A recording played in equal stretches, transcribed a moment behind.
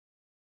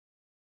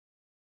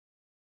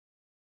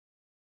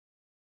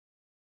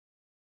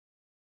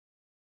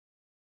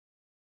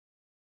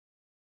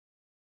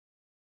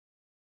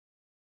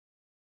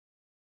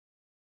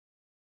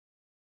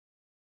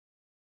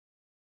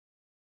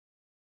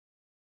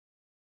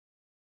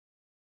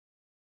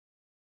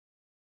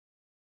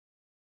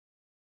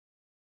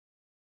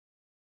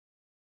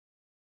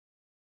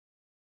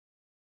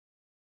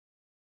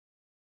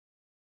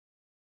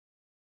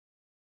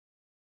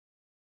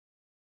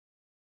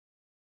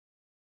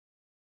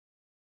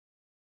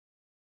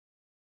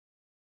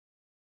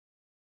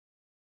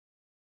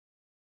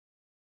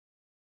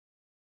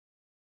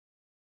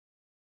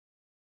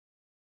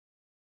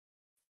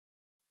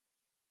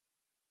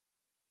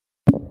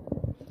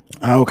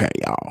Okay,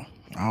 y'all.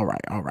 All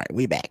right.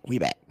 We back. We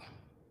back.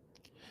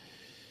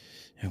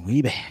 And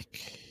we back.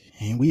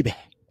 And we back.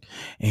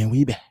 And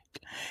we back.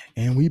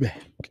 And we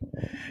back.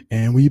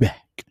 And we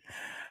back.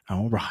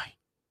 All right.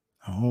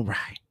 All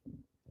right.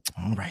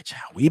 All right,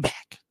 y'all. We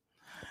back.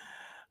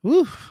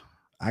 Woo.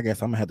 I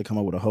guess I'm gonna have to come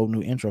up with a whole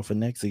new intro for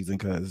next season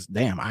because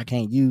damn, I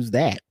can't use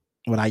that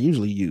what I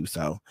usually use.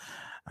 So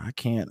I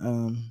can't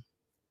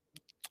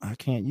I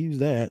can't use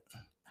that.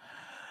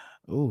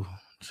 Ooh,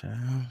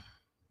 child.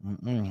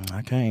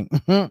 I can't.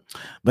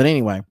 But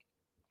anyway,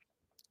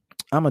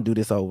 I'm gonna do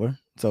this over.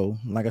 So,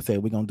 like I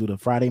said, we're gonna do the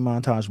Friday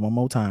montage one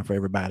more time for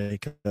everybody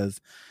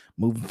because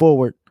moving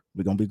forward,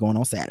 we're gonna be going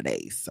on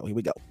Saturdays. So here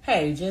we go.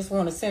 Hey, just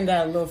want to send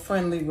out a little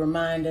friendly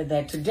reminder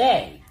that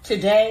today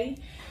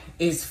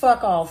is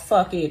fuck off,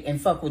 fuck it,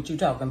 and fuck what you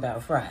talking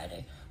about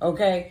Friday.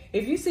 Okay?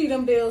 If you see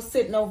them bills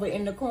sitting over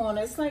in the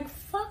corner, it's like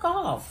fuck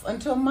off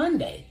until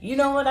Monday. You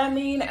know what I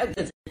mean?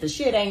 If the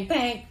shit ain't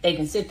paid, they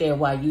can sit there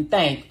while you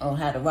think on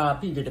how to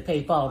rob Peter to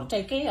pay Paul to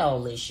take care of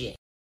all this shit.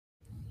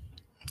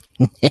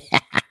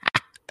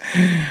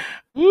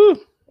 Woo,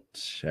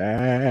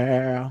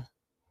 child.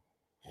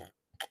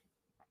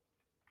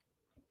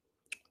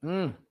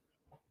 Mm.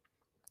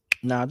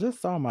 Now I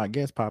just saw my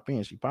guest pop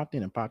in. She popped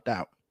in and popped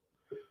out.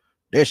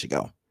 There she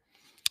go.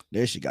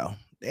 There she go.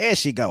 There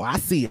she go. I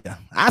see you.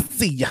 I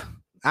see you.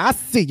 I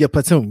see you,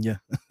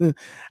 Petunia.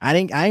 I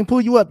ain't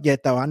pull you up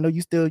yet though. I know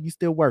you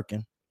still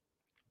working.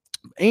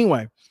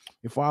 Anyway,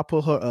 before I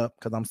pull her up,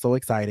 because I'm so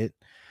excited.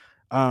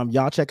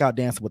 Y'all check out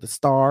Dancing with the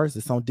Stars.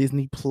 It's on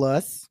Disney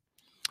Plus.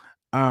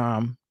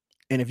 Um,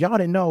 and if y'all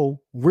didn't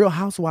know, Real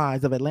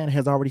Housewives of Atlanta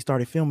has already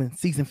started filming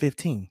season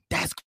 15.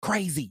 That's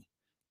crazy.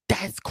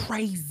 That's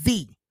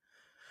crazy.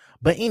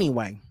 But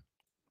anyway,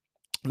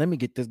 let me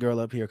get this girl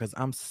up here because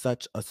I'm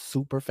such a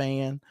super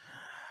fan.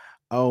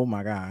 Oh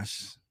my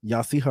gosh.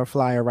 Y'all see her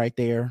flyer right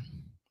there?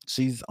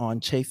 She's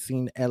on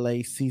Chasing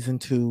LA season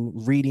 2,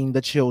 reading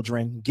the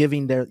children,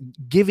 giving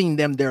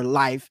them their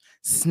life,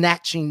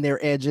 snatching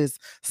their edges,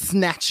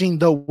 snatching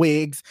the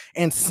wigs,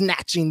 and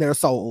snatching their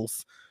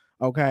souls.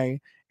 Okay.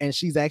 And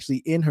she's actually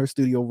in her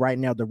studio right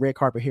now, the Red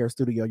Carpet Hair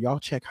Studio. Y'all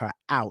check her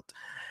out.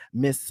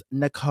 Miss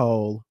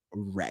Nicole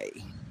Ray.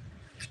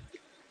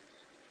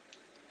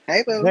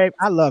 Hey, boo. Babe,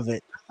 I love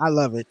it. I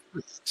love it.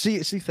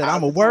 She said,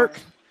 I'm How's gonna it going? work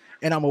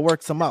and I'm gonna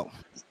work some more.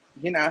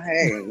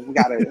 Hey, we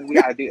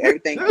gotta do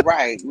everything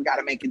right. We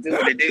gotta make it do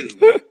what it do.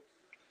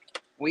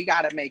 We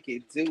gotta make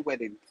it do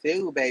what it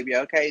do, baby.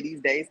 Okay,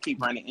 these days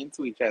keep running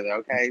into each other.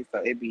 Okay, so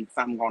it be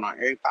something going on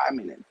every 5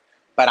 minutes.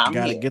 But I'm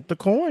Gotta here. get the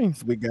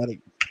coins. We gotta,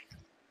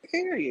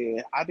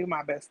 Period. I do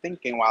my best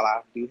thinking while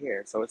I do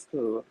hair, so it's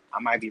cool. I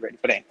might be ready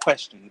for that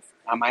questions.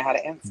 I might have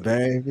the answers.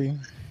 baby.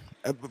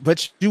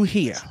 But you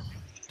here.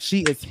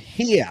 She is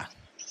here.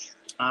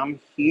 I'm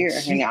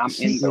here, honey. I'm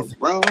She in the is.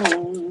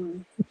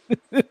 room.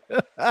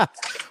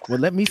 Well,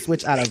 let me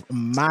switch out of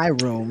my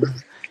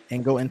room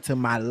and go into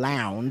my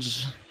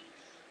lounge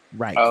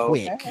right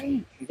quick.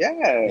 Okay.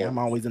 Yeah, Yes. I'm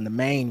always in the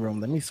main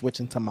room. Let me switch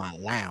into my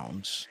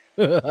lounge.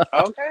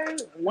 Okay.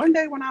 One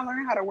day when I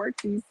learn how to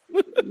work these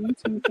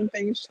YouTubes and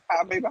things,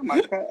 child, baby, I'm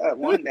gonna cut up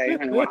one day,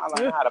 honey. When I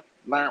learn how to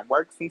learn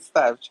work some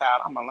stuff,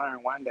 child, I'm gonna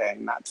learn one day.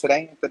 Not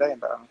today and today,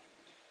 though.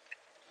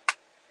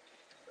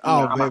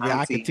 Oh, I'm an baby,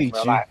 I could auntie in teach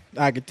real you. life.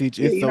 I could teach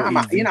you. Yeah, It's so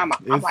easy.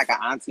 I'm like It's an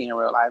auntie in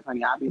real life,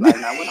 honey. I'll be like,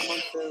 now what I'm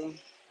gonna do,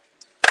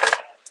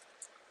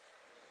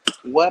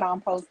 what I'm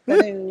supposed to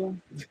do.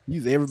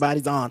 Use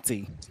everybody's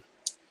auntie.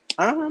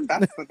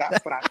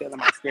 That's what I feel in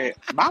my spirit.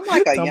 But I'm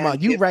like a Talking young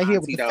about you hip right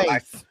here with auntie the though.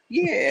 Like, face.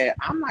 yeah,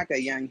 I'm like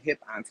a young hip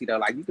auntie though.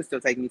 Like, you can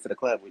still take me to the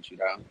club with you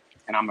though,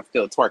 and I'm gonna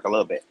still twerk a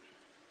little bit.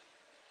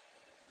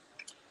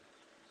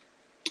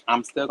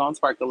 I'm still gonna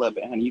twerk a little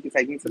bit, honey. You can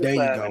take me to the There you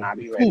club, and go. I'll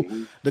be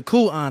ready. The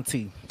cool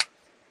auntie.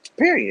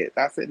 Period.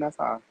 That's it. That's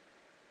all.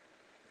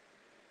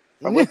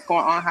 But what's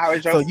going on? How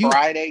is your So you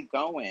Friday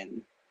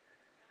going?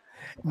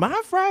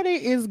 my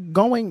Friday is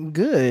going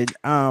good.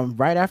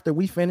 Right after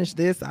we finish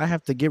this, I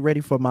have to get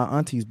ready for my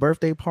auntie's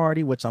birthday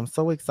party, which I'm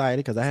so excited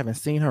because I haven't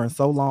seen her in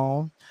so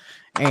long.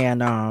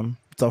 And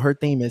so her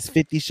theme is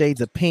 50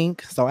 Shades of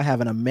Pink. So I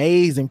have an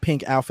amazing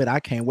pink outfit. I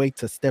can't wait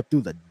to step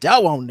through the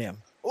dough on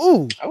them.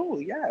 Ooh, Oh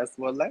yes.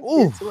 Well, let's ooh,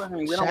 get to it,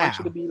 honey. We don't want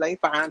you to child. be late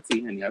for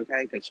Auntie, honey.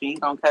 Okay? Because she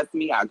ain't gonna cuss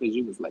me out because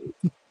you was late.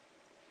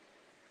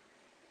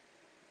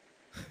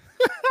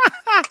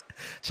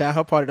 Child,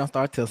 her party don't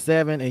start till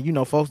 7. And you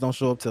know, folks don't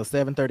show up till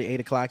 7:30, 8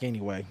 o'clock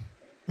anyway.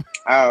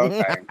 Oh, You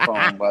okay.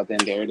 Boom. Well,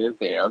 then there it is.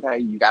 There. Okay.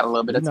 You got a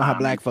little bit of know how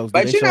time, honey. black folks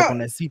do. They But you show know, up on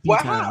that CP well,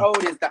 time.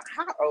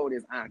 how old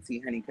is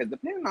Auntie, honey? Because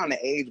depending on the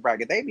age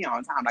bracket, they be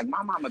on time. Like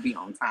my mama be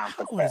on time How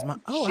for old is stuff. my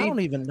I She don't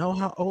even know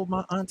how old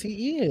my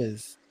auntie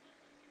is.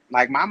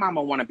 like my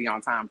mama want to be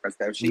on time for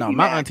stuff. She No, be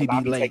my mad auntie because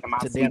I be be late taking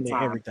my to damn sweet near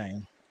time.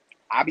 everything.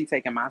 I be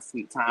taking my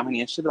sweet time,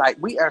 honey, and she be like,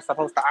 "We are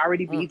supposed to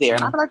already be there,"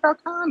 and I Mm-mm. be like, "Girl,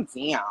 calm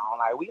down.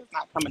 Like we is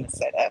not coming to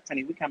set up,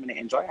 honey. We coming to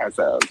enjoy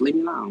ourselves. Leave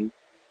me alone."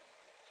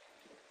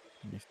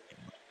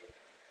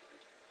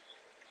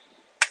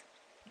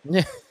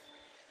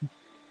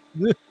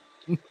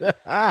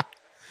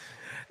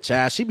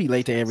 Child, she be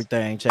late to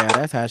everything, child.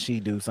 That's how she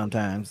do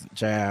sometimes,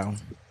 child.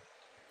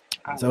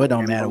 I So it love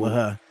don't him. matter with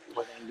her.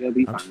 Well, then you'll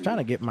be I'm trying fine.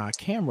 to get my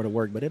camera to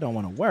work, but it don't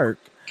want to work.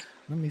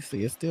 Let me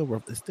see. It's still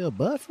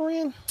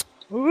buffering.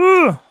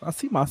 Ooh, I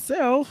see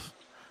myself.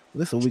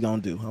 This is what we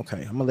gonna do.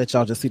 Okay, I'm gonna let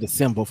y'all just see the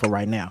symbol for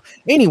right now.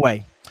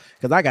 Anyway,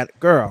 because I got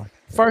girl.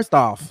 First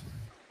off,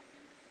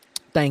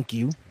 thank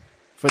you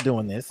for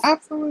doing this.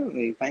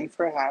 Absolutely. Thanks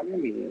for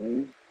having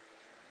me.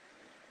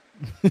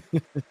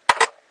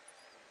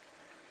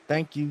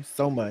 Thank you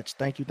so much.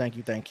 Thank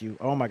you.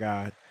 Oh my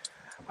God.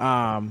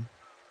 Um,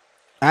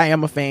 I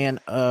am a fan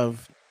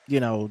of, you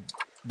know,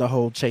 the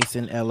whole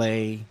chasing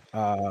LA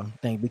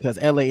thing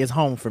because LA is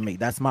home for me.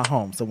 That's my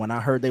home. So when I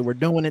heard they were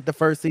doing it the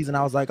first season,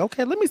 I was like,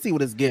 okay, let me see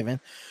what it's giving.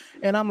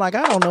 And I'm like,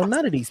 I don't know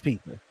none of these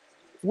people.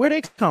 Where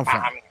they come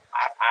from? I mean,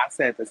 I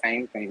said the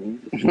same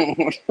thing.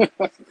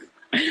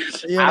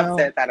 You I've know,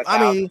 said that a I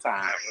thousand mean,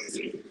 times.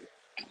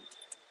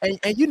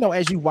 and you know,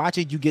 as you watch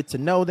it, you get to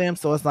know them.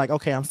 So it's like,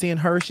 okay, I'm seeing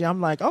Hershey.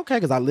 I'm like, okay,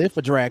 because I live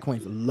for drag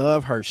queens.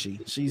 Love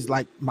Hershey. She's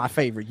like my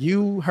favorite.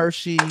 You,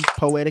 Hershey,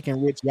 Poetic,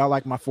 and Rich, y'all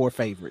like my four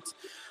favorites.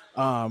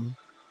 Um,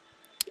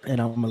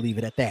 and I'm gonna leave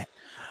it at that.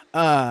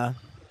 Uh,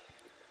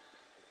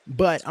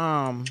 but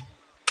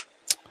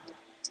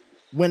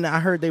when I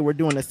heard they were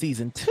doing a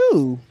season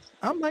two,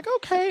 I'm like,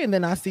 okay. And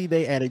then I see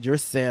they added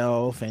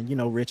yourself and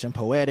Rich and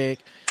Poetic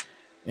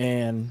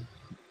and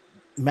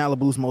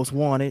Malibu's Most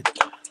Wanted,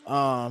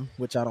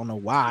 which I don't know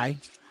why.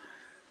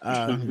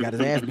 He got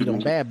his ass beat on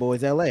Bad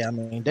Boys LA. I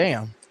mean,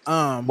 damn.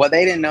 Well,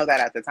 they didn't know that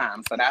at the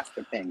time, so that's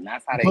the thing.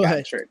 That's how they got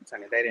But tricked,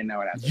 honey. They didn't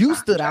know it at the you time,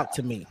 stood out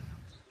to child. me.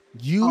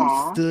 You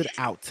Aw. stood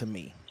out to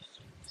me.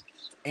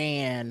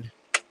 And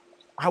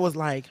I was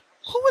like,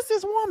 who is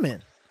this woman?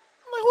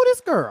 I'm like, who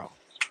this girl?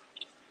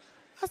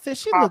 I said,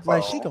 she looked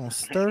like she Papa. gonna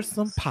stir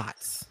some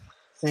pots.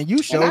 And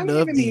you And I showed didn't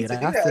up even need did. to I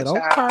do said,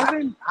 that, child.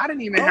 okay, I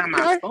didn't even have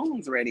my okay.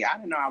 spoons ready. I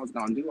didn't know I was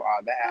gonna do all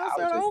that. I I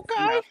was said, just,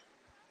 okay.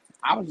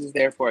 I was just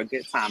there for a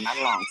good time, not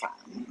a long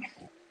time.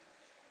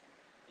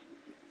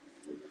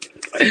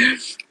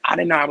 I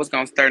didn't know I was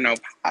gonna stir no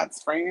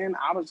pots, friend.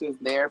 I was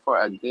just there for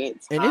a good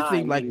And it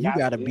seems time, like and you that's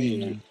gotta it.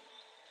 be,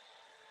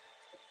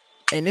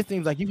 and it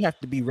seems like you have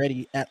to be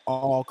ready at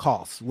all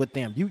costs with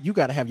them. You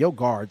gotta have your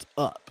guards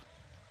up.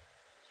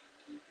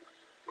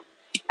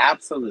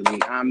 Absolutely.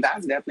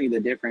 That's definitely the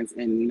difference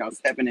in,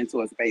 stepping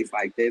into a space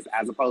like this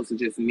as opposed to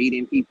just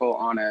meeting people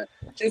on a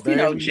just,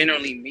 Baby,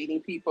 generally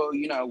meeting people,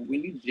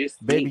 when you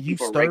just baby, meet you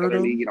people stirred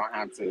regularly, them. you don't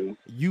have to.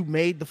 You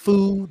made the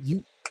food.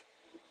 You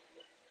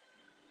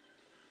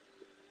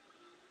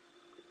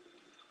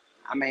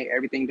I made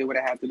everything do what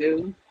it had to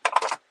do.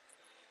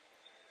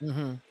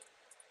 mm-hmm.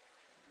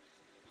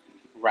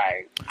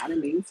 Right. I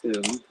didn't need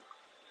to.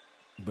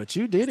 But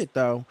you did it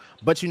though.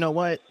 But you know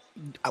what?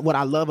 What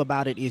I love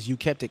about it is you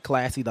kept it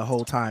classy the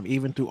whole time,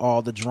 even through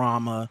all the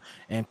drama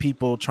and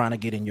people trying to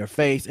get in your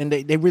face. And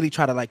they really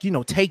try to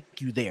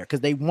take you there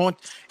because they want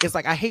it's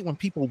like I hate when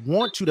people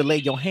want you to lay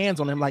your hands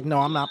on them. Like, no,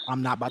 I'm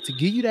not about to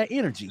give you that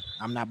energy.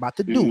 I'm not about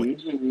to do it.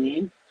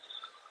 Hmm.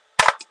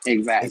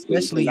 Exactly.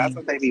 Because that's Especially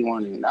what they be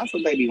wanting. That's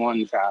what they be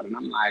wanting, child. And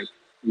I'm like,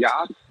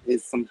 y'all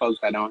is some folks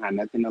that don't have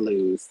nothing to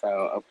lose. So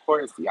of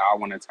course y'all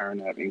want to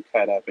turn up and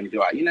cut up and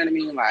do all. You know what I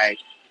mean? Like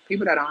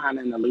people that don't have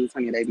nothing to lose,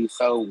 honey, they be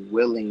so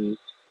willing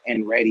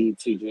and ready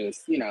to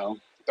just,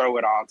 throw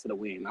it all to the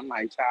wind. I'm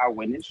like, child,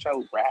 when this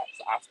show wraps,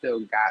 I still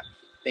got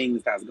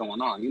things that's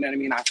going on. You know what I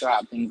mean? I still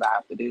have things I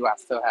have to do. I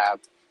still have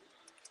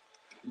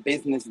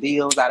business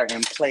deals that are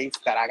in place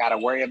that I got to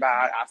worry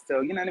about. I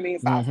still, you know what I mean?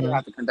 So I still mm-hmm.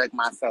 have to conduct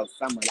myself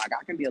somewhere. Like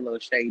I can be a little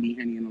shady,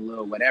 honey, and a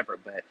little whatever,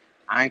 but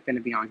I ain't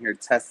finna be on here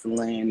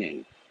tussling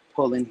and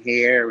pulling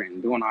hair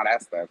and doing all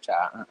that stuff,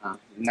 child.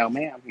 No,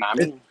 ma'am, not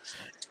it, me.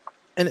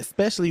 and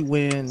especially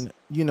when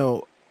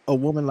a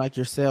woman like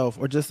yourself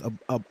or just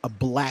a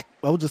black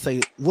we'll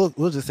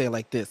just say it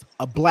like this,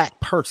 a black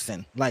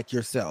person like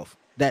yourself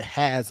that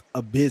has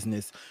a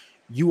business,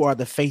 you are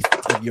the face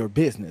of your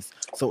business.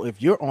 So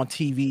if you're on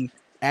TV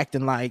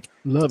acting like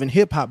Love and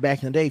Hip Hop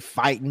back in the day,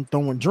 fighting,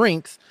 throwing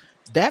drinks,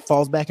 that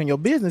falls back in your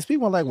business.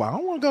 People are like, well, I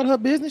don't want to go to her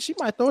business, she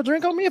might throw a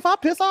drink on me if I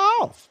piss her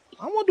off.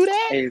 I don't want to do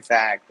that.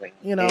 Exactly.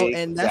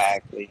 And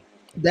Exactly.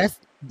 that's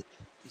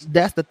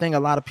that's the thing a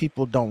lot of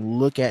people don't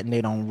look at and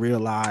they don't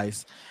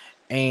realize.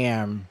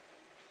 And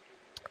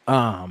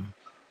um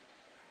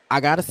I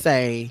gotta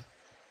say,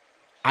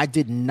 I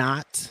did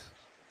not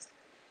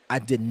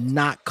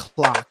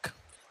clock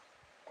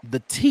the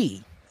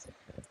T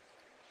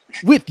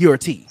with your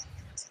T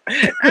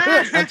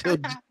until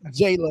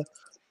Jayla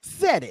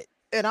said it.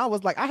 And I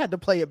was like, I had to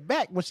play it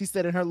back when she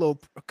said in her little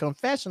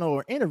confessional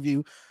or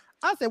interview.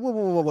 I said,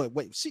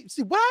 wait. She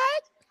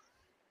what?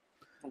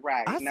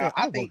 Right. I No, said,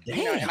 I oh well, think, and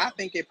damn. I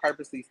think it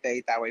purposely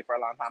stayed that way for a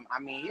long time. I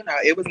mean,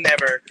 it was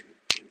never,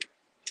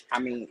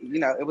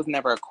 it was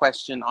never a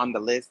question on the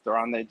list or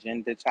on the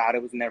agenda, child.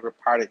 It was never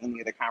part of any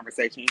of the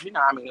conversations. It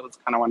was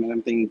kind of one of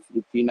them things,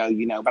 if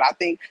But I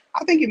think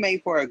it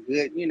made for a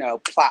good,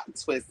 plot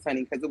twist,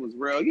 honey, because it was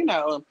real,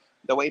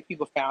 the way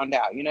people found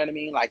out. You know what I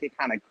mean? Like it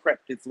kind of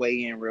crept its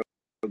way in real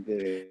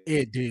good.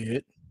 It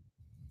did.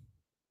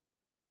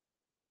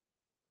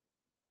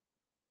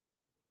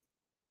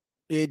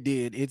 It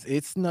did.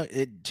 It's snuck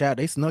it, child.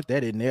 They snuck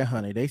that in there,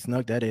 honey. They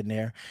snuck that in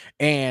there.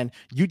 And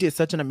you did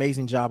such an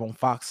amazing job on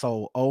Fox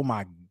Soul. Oh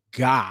my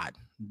God.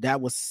 That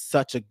was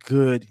such a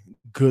good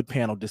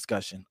panel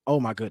discussion.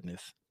 Oh my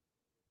goodness.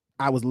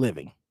 I was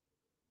living.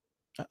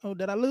 Oh,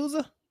 did I lose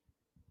her?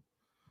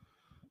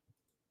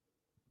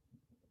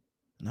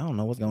 I don't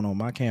know what's going on with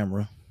my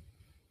camera.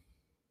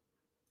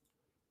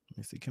 Let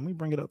me see. Can we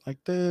bring it up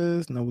like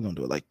this? No, we're gonna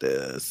do it like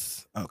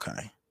this.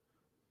 Okay.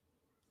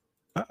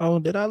 Uh-oh,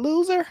 did I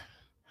lose her?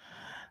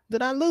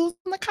 Did I lose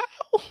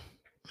Nicole?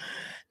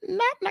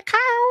 Not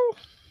Nicole.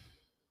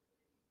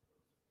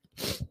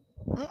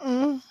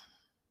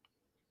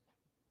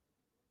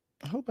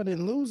 I hope I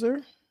didn't lose her.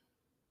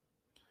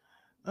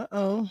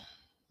 Uh-oh.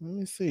 Let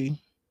me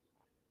see.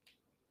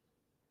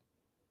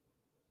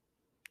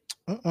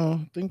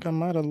 I think I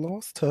might have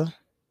lost her.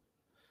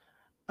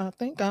 I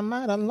think I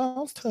might have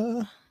lost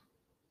her.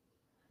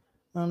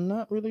 I'm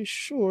not really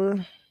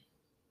sure.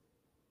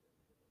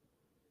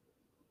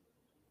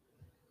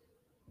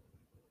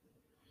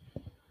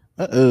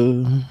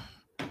 Uh-oh.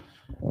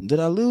 Did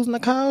I lose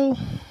Nicole?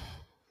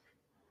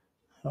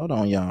 Hold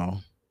on,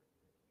 y'all.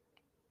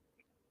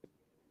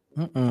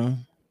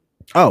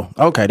 Oh,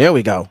 okay, there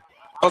we go.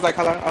 I was like,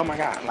 hello, oh my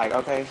God. Like,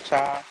 okay,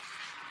 child.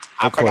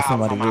 I Of course, forgot I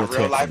was somebody on my will real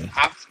text life. me.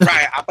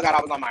 I forgot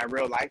I was on my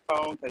real life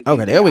phone.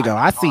 Okay, there we go.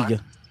 I see you.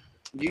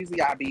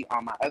 Usually I be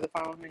on my other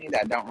phone honey,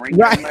 that don't ring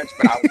that much,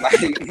 but I was like,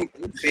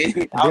 see,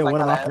 And then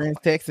one of my friends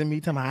texting me,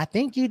 telling me, I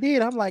think you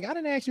did. I'm like, I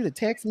didn't ask you to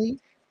text me.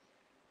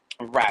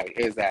 Right,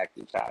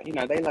 exactly, child. You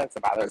know, they love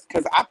to bother us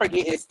because I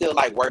forget it's still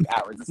like work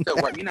hours. It's still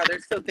work. You know,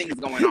 there's still things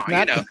going on.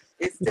 You know,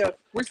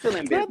 we're still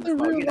in business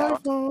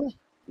mode.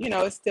 You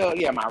know, it's still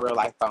my real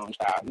life phone,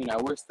 child. You know,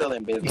 we're still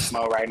in business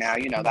mode right now.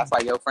 You know, that's why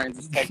your friends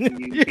is texting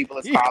you, people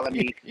is calling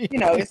me. You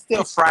know, it's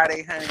still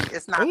Friday, honey.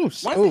 It's not.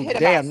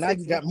 Now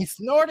you got me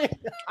snorted.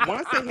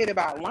 once it hit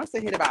about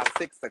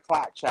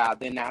 6:00, child,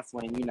 then that's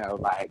when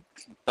like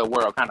the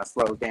world kind of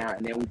slows down,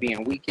 and then we be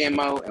in weekend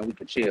mode and we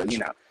could chill. You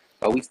know,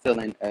 but we still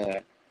in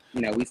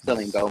we still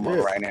in go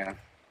mode right now.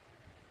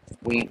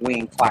 We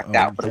ain't clocked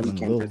out for the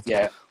weekend just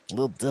yet.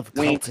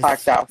 We ain't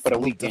clocked out for the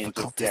weekend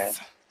just yet.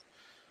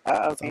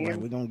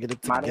 We're gonna get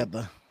it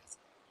together.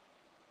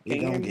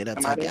 We're gonna get it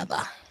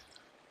together.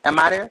 Am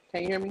I there?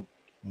 Can you hear me?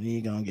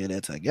 We gonna get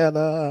it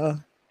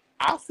together.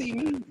 I see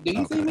me. Do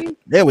you see me?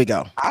 There we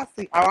go. I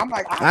see. Oh, I'm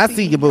like, I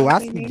see you, boo. I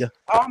see you.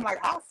 Oh, I'm like,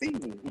 I see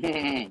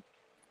you.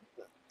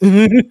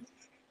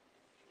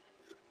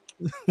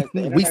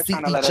 We see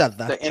each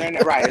other. The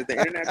internet, right? Is the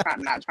internet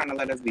not trying to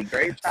let us be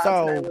great?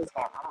 So, what's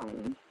going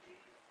on?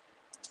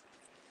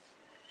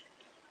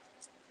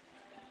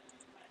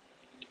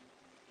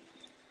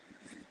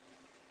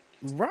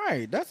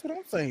 Right, that's what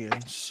I'm saying.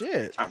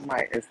 Shit. I'm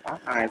like, is the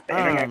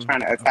internet trying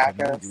to attack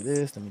us?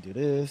 Let me do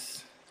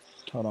this.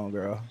 Hold on,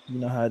 girl. You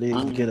know how it is.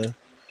 You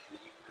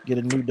get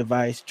a new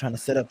device, trying to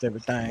set up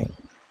everything.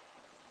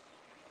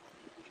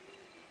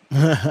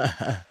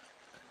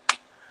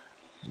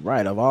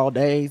 Right, of all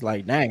days,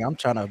 like, dang, I'm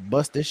trying to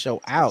bust this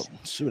show out.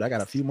 Shoot, I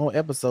got a few more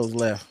episodes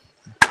left.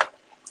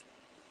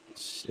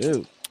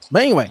 Shoot.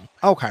 But anyway,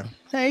 okay.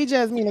 Hey,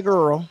 Jasmine,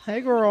 girl. Hey,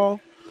 girl.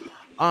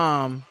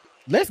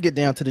 Let's get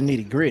down to the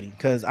nitty gritty,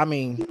 because I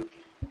mean,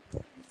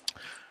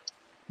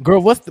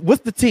 girl, what's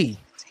the tea?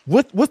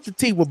 What's the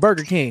tea with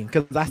Burger King?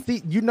 Because I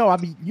see,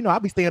 I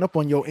be staying up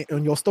on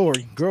your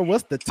story, girl.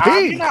 What's the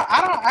tea?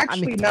 I don't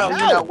actually know.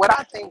 You know what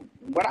I think.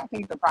 What I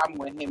think the problem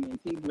with him is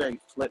he's very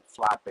flip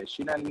floppish.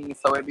 You know what I mean?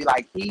 So it'd be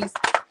like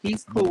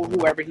he's cool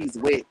whoever he's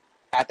with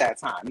at that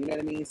time. You know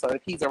what I mean? So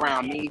if he's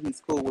around me,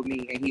 he's cool with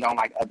me, and he don't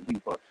like other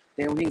people.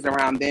 Then when he's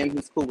around them,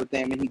 he's cool with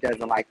them, and he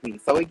doesn't like me.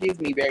 So it gives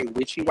me very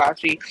wishy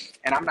washy,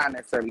 and I'm not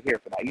necessarily here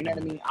for that. You know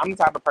what I mean? I'm the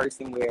type of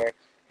person where,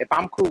 if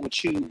I'm cool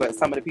with you, but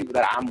some of the people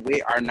that I'm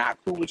with are not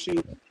cool with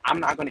you, I'm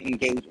not going to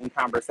engage in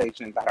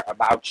conversations that are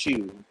about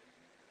you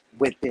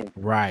with them.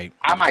 Right.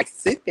 I might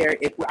sit there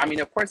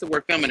of course, if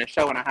we're filming a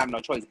show and I have no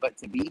choice but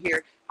to be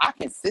here, I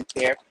can sit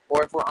there.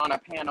 Or if we're on a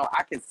panel,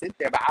 I can sit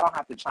there, but I don't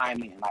have to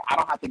chime in. Like, I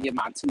don't have to give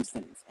my 2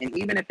 cents. And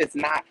even if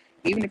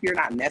you're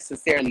not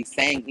necessarily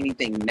saying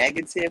anything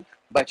negative,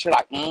 but you're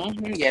like,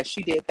 yeah,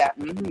 she did that.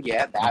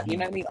 Yeah, that. You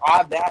know what I mean?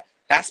 All that.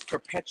 That's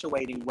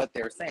perpetuating what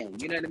they're saying.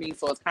 You know what I mean?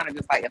 So it's kind of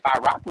just like, if I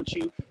rock with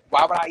you,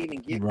 why would I even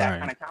give that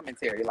kind of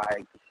commentary?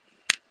 Like,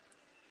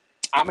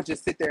 I'm gonna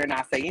just sit there and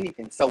not say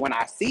anything. So when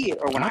I see it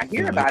or when I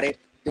hear about it,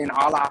 then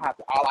all I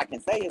can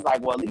say is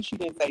like, well, at least you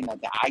didn't say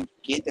nothing. I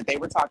get that they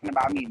were talking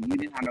about me and you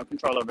didn't have no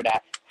control over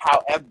that.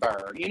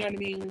 However, you know what I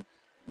mean?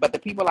 But the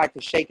people like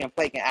to shake and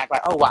flake and act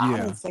like, oh, well, I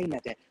didn't say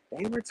nothing.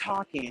 They were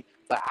talking,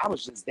 but I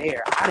was just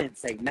there. I didn't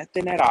say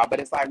nothing at all. But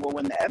it's like, well,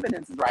 when the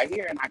evidence is right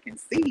here and I can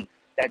see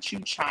that you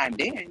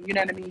chimed in, you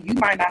know what I mean? You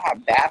might not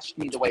have bashed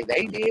me the way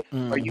they did,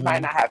 or you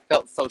might not have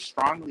felt so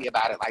strongly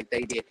about it like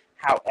they did.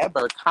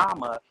 However,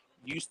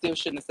 you still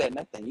shouldn't have said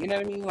nothing. You know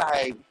what I mean?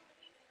 Like,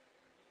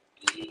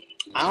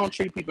 I don't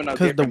treat people no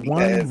different because the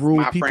one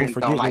rule people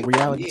forget with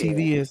reality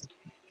TV is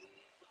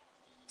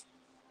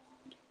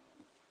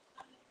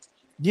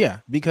Yeah,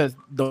 because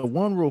the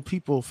one rule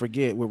people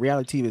forget with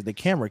reality TV is the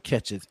camera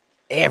catches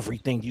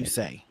everything you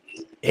say,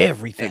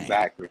 everything,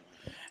 Exactly.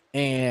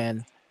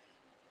 and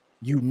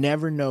you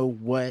never know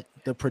what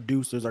the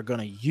producers are going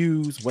to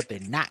use, what they're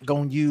not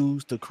going to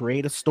use to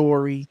create a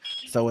story.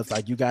 So it's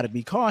like you got to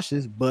be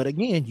cautious. But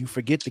again, you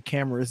forget the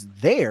camera is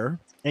there,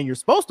 and you're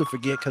supposed to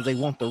forget because they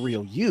want the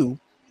real you.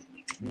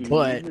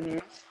 But Hmm.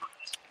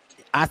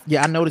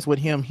 I noticed with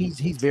him,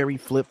 he's very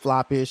flip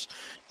floppish.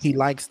 He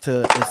likes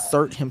to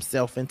insert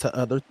himself into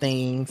other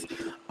things.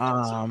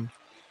 Um,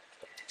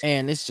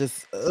 and it's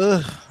just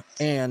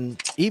and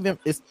even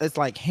it's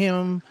like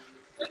him,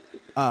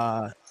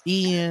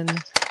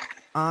 Ian,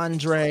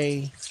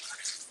 Andre,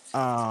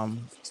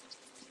 um,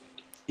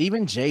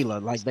 even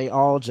Jayla, like they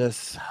all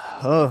just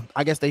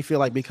I guess they feel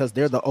like because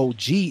they're the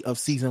OG of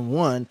season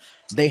one,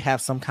 they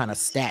have some kind of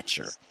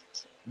stature.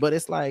 But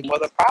it's like, Well,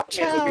 the problem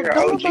is if you're child, an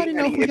don't OG, nobody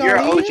know honey, who if you're y'all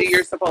an OG,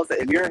 you're is. supposed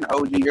to. If you're an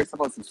OG, you're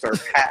supposed to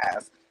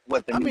surpass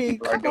what the I new mean,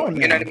 people are come on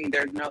doing. You know what now. I mean?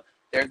 There's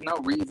no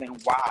reason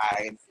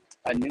why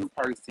a new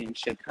person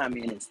should come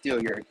in and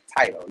steal your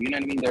title. You know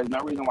what I mean? There's no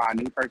reason why a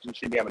new person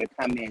should be able to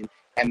come in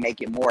and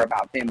make it more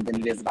about them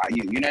than it is about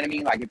you. You know what I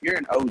mean? Like if you're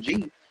an OG,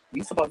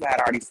 you supposed to have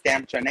already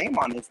stamped your name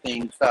on this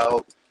thing.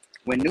 So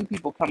when new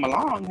people come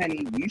along,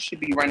 honey, you should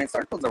be running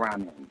circles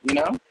around them. You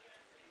know?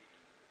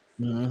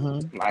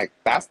 Mm-hmm. Like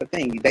that's the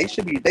thing. They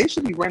should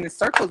be running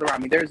circles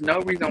around me. There's no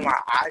reason why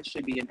I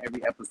should be in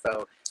every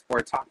episode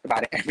or talked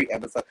about in every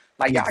episode.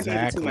 Like y'all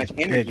gave me too Exactly, much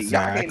energy.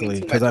 Y'all gave me exactly.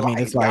 too Because much I mean,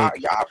 life. it's Y'all like,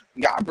 y'all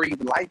y'all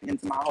breathed life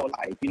into my whole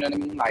life. You know what I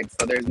mean? Like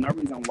so there's no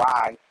reason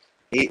why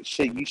you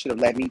should have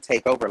let me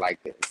take over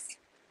like this.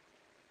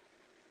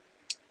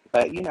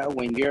 But you know,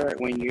 when you're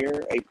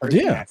a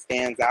person yeah. that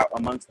stands out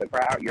amongst the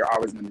crowd, you're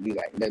always going to do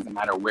that. It doesn't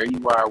matter where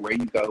you are, where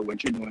you go,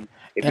 what you're doing.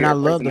 If And you're I a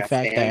love person the that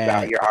fact stands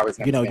out, that, you're always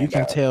going to you stand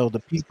can out. tell the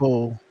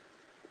people.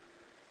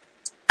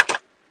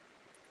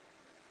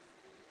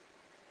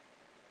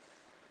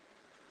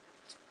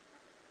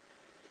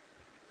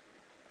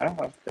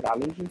 Oh, did I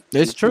lose you?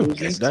 It's Did you true. lose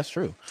me? That's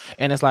true.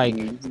 And it's like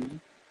Mm-hmm.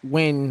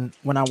 when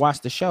I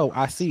watch the show,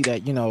 I see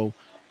that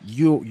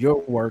you're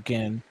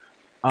working,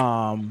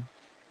 um,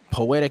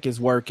 Poetic is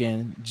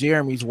working,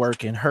 Jeremy's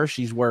working,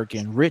 Hershey's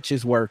working, Rich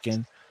is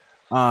working,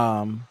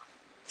 um,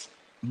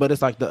 but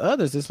it's like the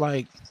others. It's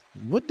like,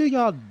 what do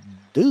y'all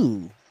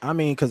do? I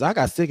mean, because I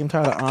got sick and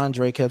tired of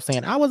Andre kept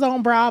saying, "I was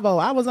on Bravo,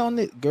 I was on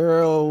it."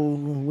 Girl,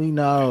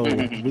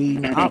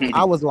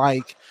 I was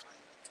like.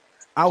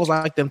 I was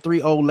like them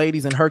three old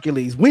ladies in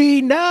Hercules.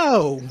 We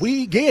know,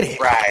 we get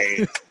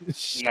Right. it.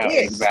 No,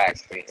 Shit,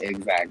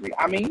 exactly.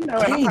 I mean, and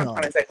I'm not trying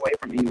damn. to take away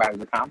from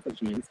anybody's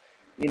accomplishments,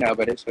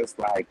 but it's just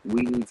like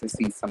we need to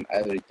see some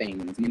other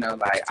things,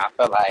 like I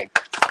feel like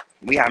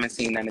we haven't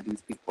seen none of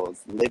these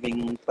people's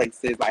living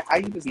places. Like how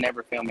you just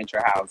never film at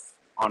your house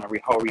on a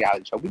whole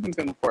reality show. We've been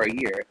filming for a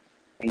year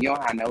and you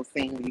don't have no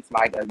scenes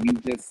like of you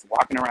just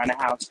walking around the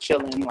house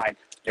chilling. Like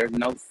there's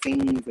no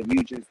scenes of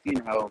you just,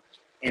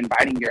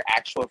 inviting your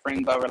actual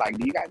friends over. Like,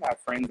 do you guys have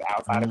friends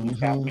outside of these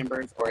cast Hmm.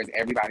 members, or is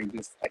everybody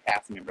just a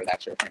cast member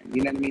that's your friend?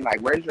 You know what I mean? Like,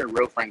 where's your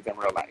real friends in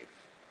real life?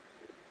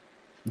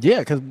 Yeah,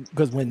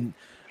 because when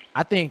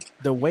I think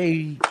the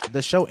way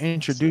the show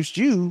introduced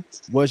you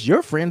was your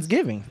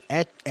Friendsgiving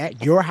at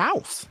your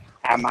house,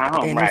 At my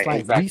home, and it's right?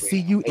 like we Exactly. see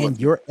you It was. in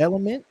your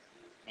element.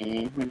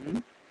 Mm-hmm.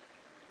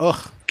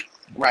 Ugh,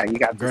 Right. You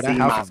got to girl, that see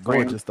house my is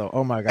friends. gorgeous though.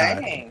 Oh my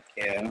god. Thank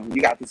you.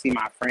 You got to see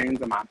my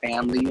friends and my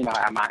family,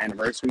 at my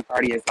anniversary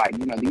party. It's like,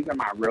 these are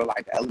my real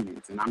life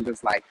elements. And I'm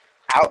just like,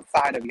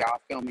 outside of y'all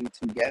filming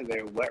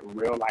together, what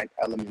real life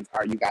elements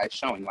are you guys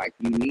showing? Like,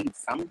 you need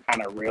some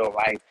kind of real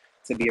life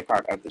to be a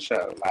part of the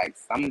show. Like,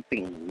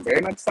 something,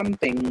 very much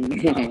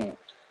something.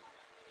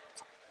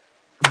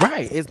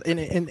 Right.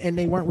 And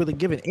they weren't really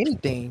given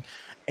anything.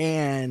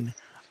 And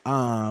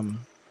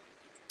um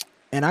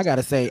and I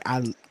gotta say,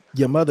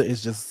 your mother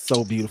is just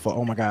so beautiful.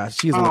 Oh my gosh,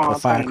 she's a little Oh,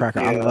 thank firecracker.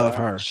 I love you.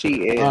 her. She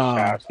is, Um,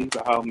 child. She's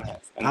a whole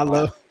mess. And I what?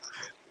 love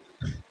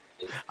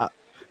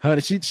her.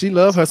 She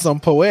love her some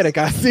poetic.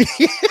 I see.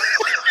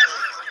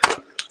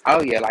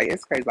 Oh yeah, like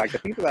it's crazy. Like the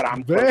people that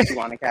I'm close Man. to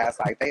on the cast,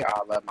 like they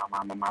all love my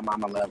mama. My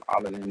mama love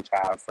all of them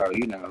child. So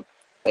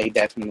they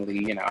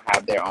definitely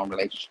have their own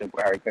relationship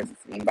with her. Because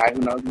anybody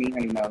who knows me,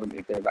 honey, knows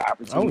if there's an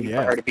Oh opportunity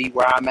for yeah, her to be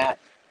where I'm at,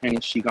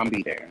 and she gonna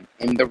be there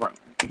in the room.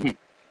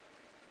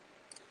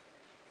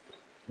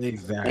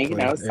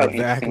 And it's so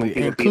interesting when exactly.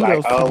 people And be like,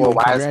 kudos to "Oh, you well, and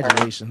why is her?"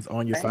 congratulations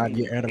on your 5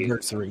 year Thank you,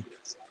 anniversary.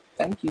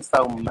 thank you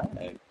so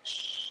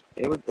much.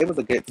 It was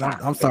a good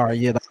I'm time. sorry.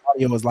 Yeah, the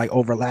audio was like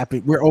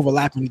overlapping. We're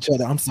overlapping each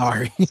other. I'm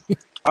sorry.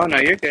 Oh no,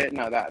 you're good.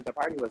 No, the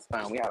party was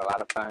fun. We had a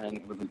lot of fun.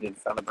 It was a good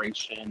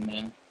celebration.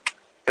 And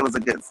it was a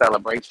good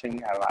celebration.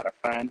 We had a lot of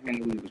fun.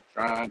 And we was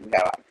drunk. We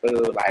had a lot of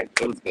food. Like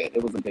it was good.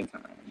 It was a good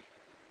time.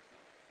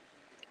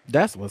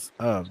 That's what's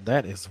up.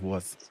 That is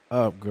what's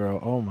up, girl.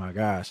 Oh my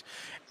gosh.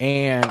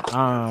 And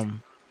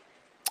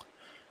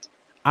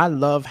I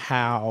love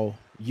how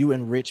you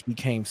and Rich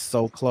became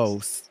so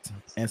close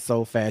and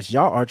so fast.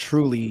 Y'all are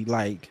truly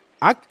like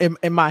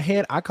in my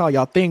head, I call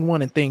y'all thing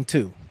one and thing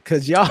two.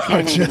 because y'all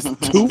are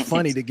just too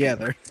funny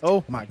together.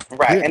 Oh my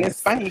Right, and it's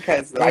goodness. funny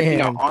because, like,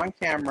 And on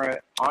camera,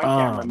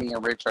 um, me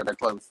and Rich are the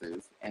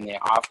closest, and then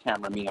off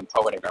camera, me and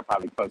Poetic are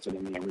probably closer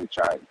than me and Rich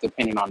are,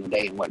 depending on the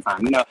day and what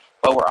time,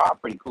 But we're all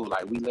pretty cool.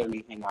 Like, we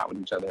literally hang out with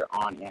each other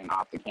on and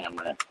off the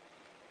camera,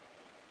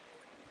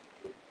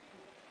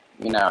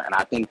 And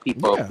I think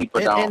yeah,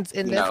 people don't,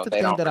 and that's the they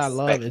thing don't that I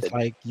love. respect It's it.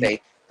 like you,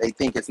 They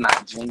think it's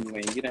not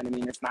genuine. You know what I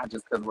mean? It's not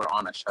just because we're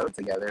on a show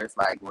together. It's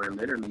like we're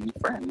literally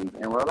friends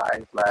in real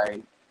life.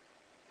 Like,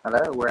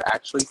 hello, we're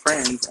actually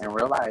friends in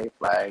real life.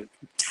 Like,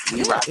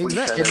 we yeah, rock with each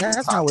exactly, other, and we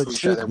that's how talk it to each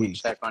should other, we be.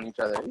 check on each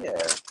other. Yeah.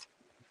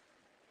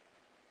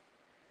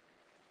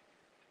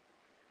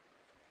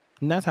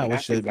 And that's how And it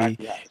that's should be.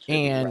 exactly how it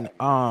should be, And right?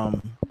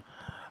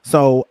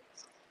 so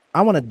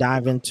I want to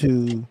dive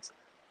into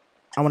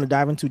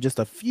just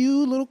a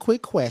few little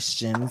quick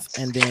questions,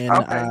 and then Okay.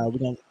 we're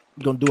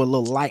gonna do a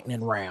little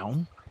lightning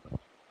round.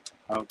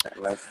 Okay,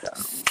 let's go.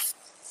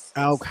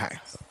 Okay.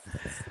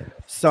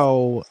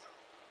 So,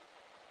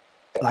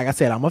 like I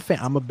said, I'm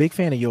a big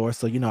fan of yours.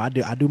 So I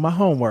do my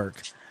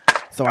homework.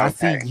 So I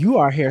see Okay. you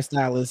are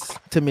hairstylist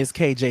to Miss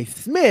KJ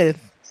Smith,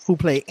 who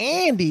played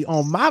Andy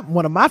on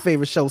one of my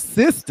favorite shows,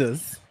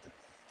 Sisters.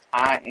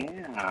 I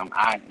am.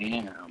 I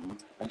am.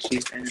 And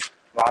she's in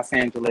Los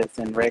Angeles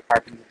and red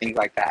carpet and things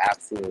like that.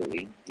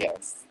 Absolutely.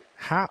 Yes.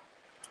 How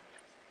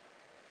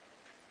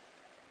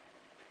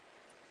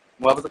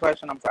What was the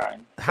question? I'm sorry.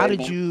 how Say it did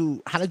again.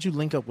 you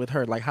link up with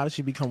her? Like, how did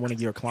she become one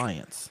of your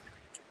clients?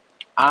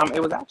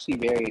 It was actually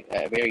very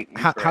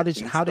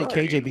interesting How did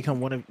KJ story.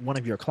 become one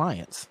of your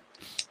clients?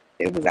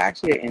 It was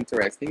actually an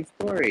interesting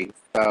story.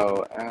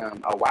 So,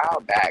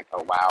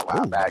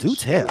 Oh, do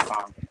tell.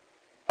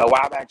 a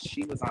while back,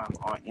 she was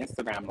on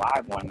Instagram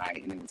Live one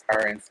night, and it was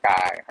her and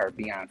Sky, her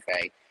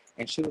fiance,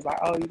 and she was like,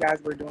 "Oh, you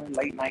guys were doing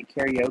late night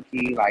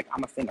karaoke. Like,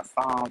 I'm gonna sing a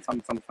song,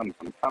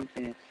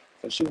 something."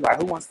 So she was like,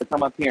 "Who wants to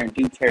come up here and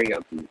do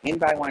karaoke?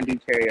 Anybody want to do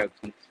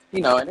karaoke?"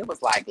 And it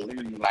was like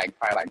literally like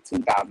probably like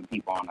 2,000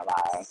 people on the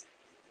live.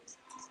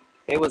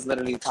 It was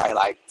literally probably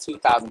like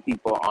 2,000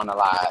 people on the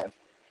live.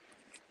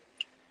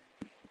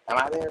 Am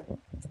I there?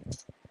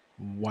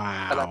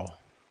 Hello? Wow.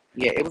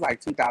 Yeah, it was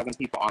like 2,000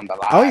 people on the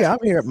Oh live. yeah, I'm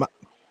here.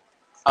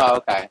 Oh,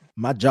 okay.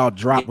 My jaw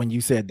Yeah. dropped when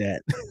you said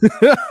that.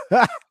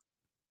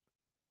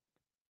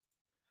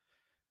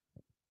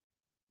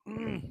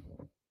 Mm.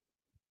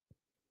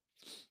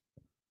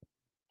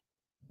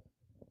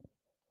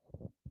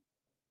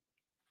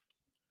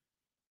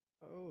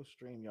 Oh,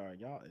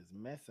 StreamYard, y'all is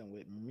messing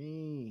with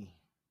me.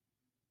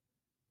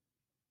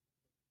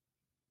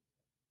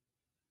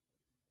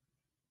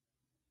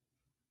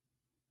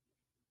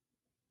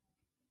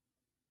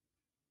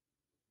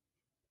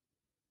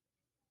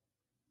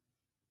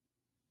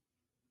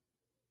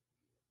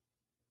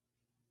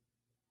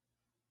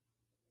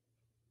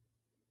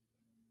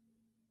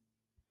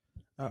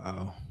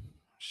 Uh-oh.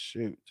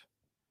 Shoot.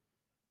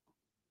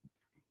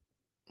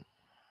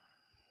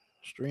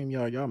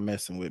 StreamYard, y'all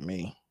messing with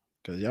me.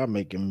 Cause y'all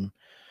making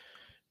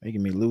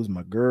me lose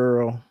my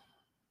girl.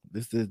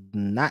 This is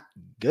not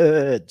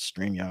good,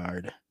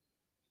 StreamYard.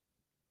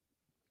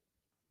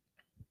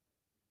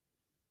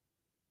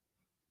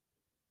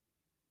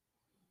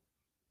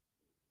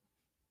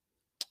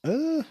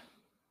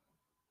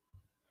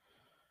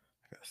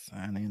 Gotta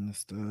sign in the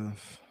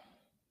stuff.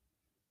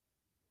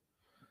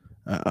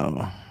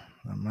 Uh-oh.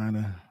 I might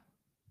have.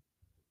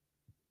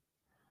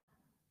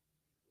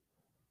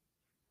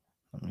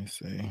 Let me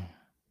see.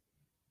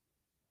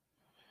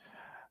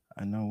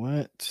 I know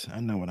what. I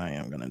know what I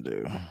am gonna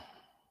do.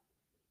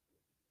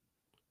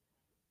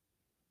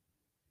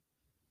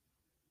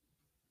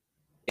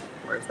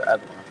 Where's the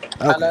other one?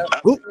 Okay. Hello?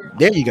 Oop,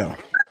 there you go.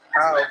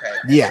 Oh, okay.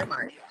 Yeah. It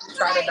might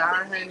try to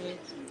die, honey.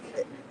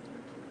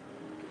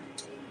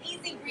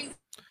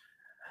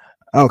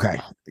 Okay.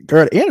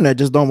 Girl, the internet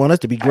just don't want us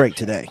to be great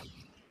today.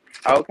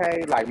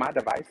 Okay, like my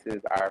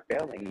devices are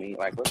failing me.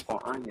 Like, what's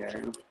going on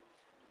here?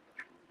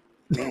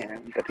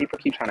 Man, the people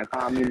keep trying to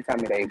call me and tell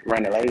me they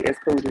running late. It's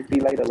cool, just be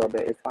late a little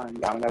bit. It's fine.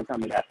 Y'all don't gotta tell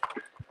me that.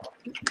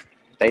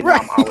 They know Right.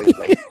 I'm always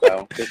late,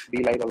 so just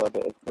be late a little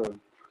bit. It's cool.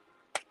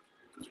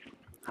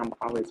 I'm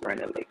always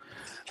running late.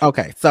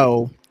 Okay,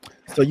 so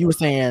you were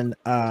saying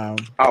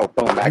Oh,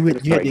 boom, back to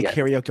the you had story. did Yes.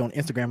 karaoke on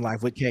Instagram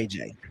Live with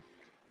KJ.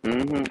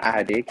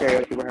 I did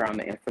karaoke with her on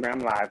the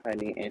Instagram Live,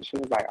 honey, and she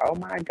was like, oh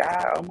my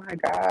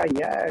God,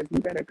 yes, you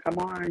better come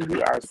on.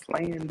 You are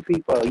slaying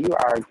people. You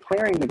are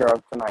clearing the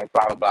girls tonight,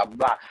 blah, blah, blah,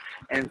 blah.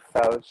 And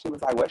so she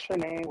was like, what's your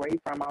name? Where you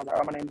from?" I was like,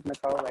 oh, my name is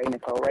Nicole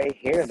Ray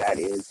Hair, that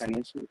is. And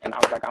I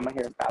was like, I'm a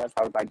hairstylist.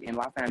 I was like, in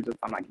Los Angeles.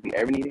 I'm like, if you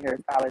ever need a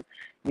hairstylist,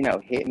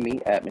 hit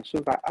me up. And she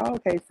was like, oh,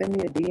 okay, send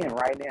me a DM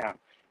right now.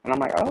 And I'm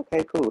like, oh,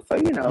 okay, cool. So,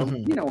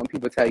 when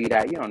people tell you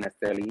that, you don't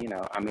necessarily,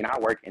 I mean, I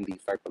work in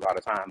these circles all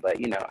the time, but,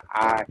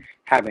 I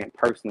haven't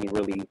personally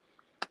really,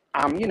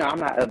 I'm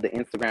not of the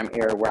Instagram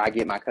era where I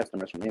get my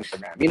customers from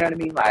Instagram. You know what I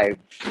mean? Like,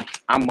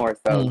 I'm more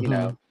so,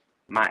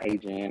 Mm-hmm. my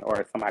agent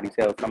or somebody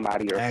tells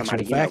somebody or Actual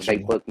somebody, you know, they factual.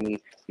 book me.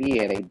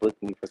 Yeah, they book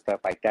me for stuff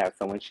like that.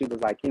 So when she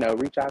was like, you know,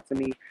 reach out to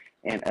me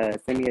and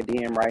send me a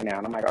DM right now.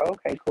 And I'm like, oh,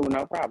 okay, cool,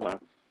 no problem.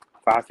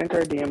 So I sent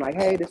her a DM like,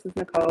 hey, this is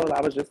Nicole. I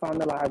was just on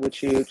the live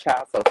with you,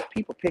 child. So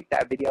people picked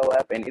that video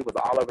up and it was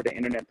all over the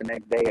internet the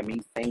next day of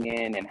me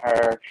singing and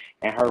her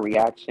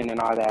reaction and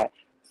all that.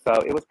 So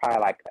it was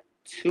probably like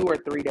 2 or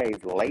 3 days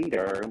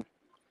later,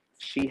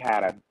 she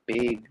had a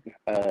big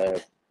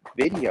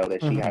video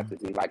that she had Mhm. to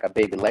do, like a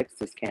big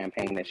Lexus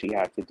campaign that she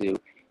had to do,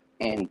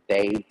 and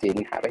they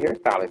didn't have a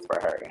hairstylist for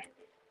her.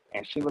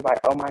 And she was like,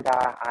 "Oh my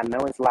God, I know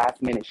it's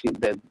last minute." Oh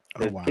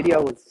The video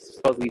wow. was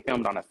supposed to be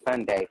filmed on a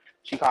Sunday.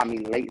 She called me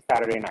late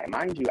Saturday night.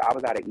 Mind you, I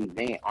was at an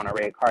event on a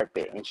red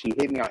carpet, and she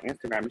hit me on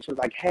Instagram, and she was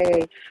like,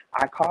 "Hey,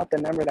 I called the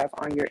number that's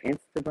on your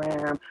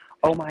Instagram.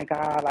 Oh my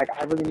God, like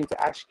I really need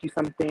to ask you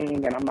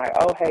something." And I'm like,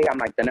 "Oh hey," I'm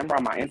like, the number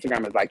on my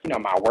Instagram is like, you know,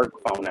 my work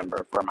phone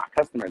number for my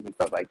customers and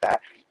stuff like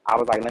that. I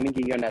was like, "Let me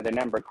give you another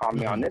number. Call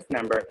me on Mhm. this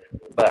number."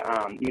 But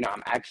you know,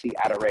 I'm actually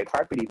at a red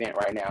carpet event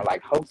right now,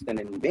 like hosting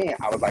an event.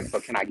 I was like, "So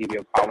can I give you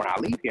a call when I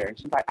leave here?" And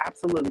she's like,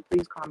 "Absolutely,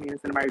 please call me.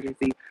 It's an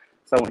emergency."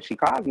 So when she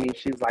calls me,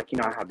 she's like, "You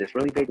know, I have this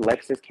really big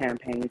Lexus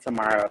campaign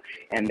tomorrow,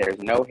 and there's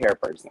no hair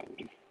person."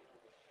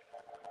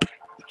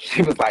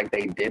 She was like,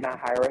 "They did not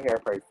hire a hair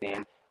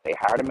person. They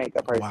hired a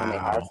makeup person. They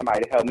hired Wow.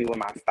 somebody to help me with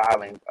my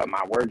styling of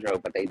my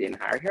wardrobe, but they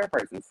didn't hire a hair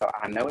person. So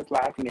I know it's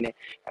last minute,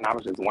 and I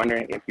was just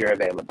wondering if you're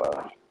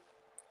available."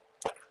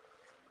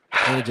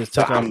 And it just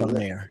So took off from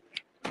there.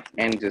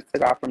 and just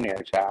took off from there,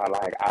 child.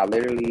 Like I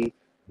literally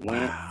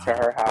went to Wow.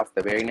 her house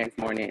the very next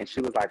morning, and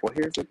she was like, "Well,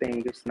 here's the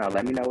thing. Just know,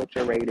 let me know what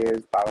your rate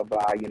is, blah blah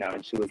blah." You know,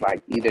 and she was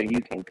like, "Either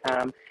you can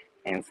come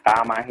and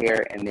style my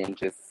hair, and then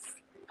just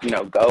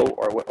go,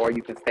 or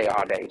you can stay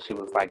all day." She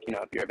was like,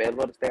 "If you're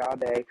available to stay all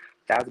day,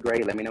 that's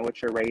great. Let me know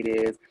what your rate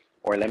is."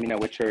 Or let me know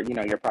what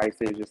your price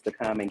is just to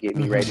come and get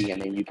me Mhm. ready and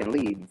then you can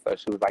leave. So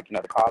she was like,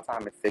 the call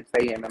time is 6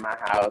 a.m. in my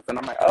house. And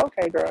I'm like, oh,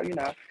 okay, girl.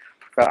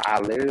 So I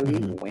literally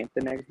Mhm. went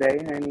the next day,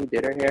 honey,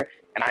 did her hair,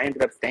 and I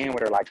ended up staying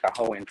with her like the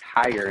whole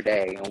entire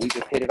day, and we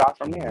just hit it off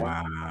from there.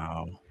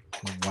 Wow.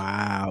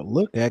 Wow.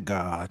 Look at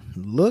God.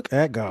 Look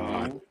at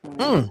God.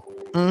 Hmm.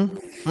 Mm,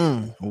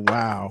 mm,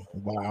 Wow.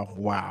 Wow.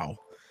 Wow.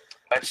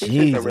 But she's just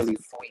a Jesus. really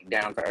sweet,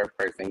 down to earth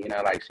person,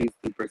 like she's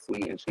super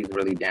sweet and she's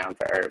really down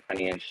to earth,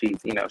 honey, and she's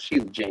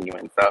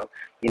genuine. So,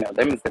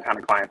 them is the kind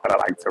of clients that I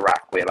like to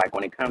rock with. Like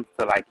when it comes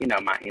to like,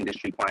 my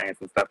industry clients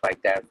and stuff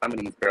like that, some of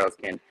these girls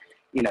can,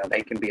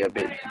 they can be a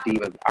bit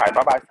divas. All right,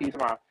 bye bye, see you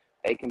tomorrow.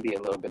 They can be a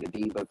little bit of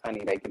divas,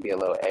 honey. They can be a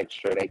little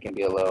extra. They can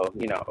be a little,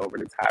 over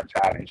the top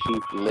child. And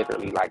she's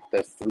literally like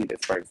the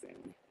sweetest person.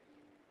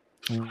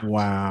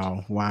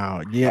 Wow.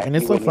 Wow. Yeah. Like And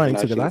it's you so wouldn't even funny know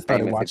too, she because I was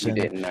started famous if you watching.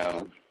 didn't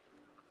know.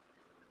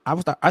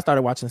 I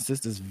started watching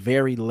Sisters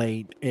very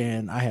late,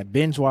 and I had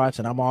binge watched,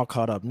 and I'm all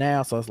caught up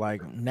now. So it's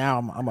like now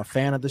I'm a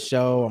fan of the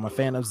show. I'm a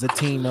fan of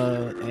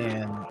Zatima,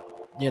 and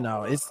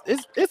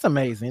it's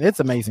amazing. It's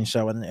an amazing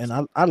show, and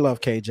I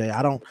love KJ.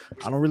 I don't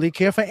really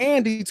care for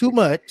Andy too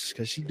much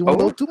because she's doing a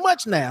little Oh, too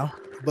much now.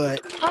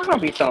 But I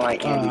don't be feeling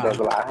like Andy uh does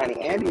a lot, honey.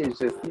 Andy is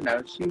just,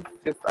 she's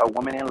just a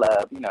woman in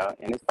love,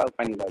 and it's so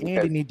funny though Andy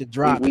because need to we,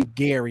 drop we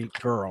Gary,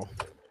 girl.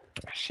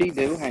 she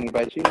do, honey,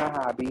 but you know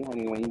how I be,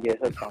 honey, when you get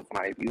hooked on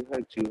somebody. If you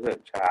hooked, you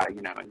hooked, child,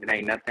 and it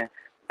ain't nothing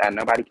that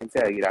nobody can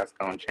tell you that's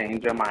gonna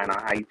change your mind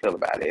on how you feel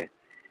about it.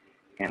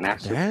 And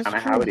that's just That's kind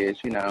of how true. it is,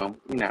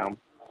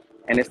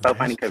 And it's so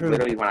funny That's because true.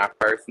 literally when I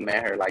first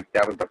met her, like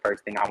that was the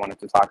first thing I wanted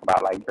to talk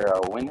about. Like,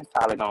 girl, when is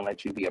Tyler gonna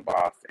let you be a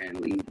boss and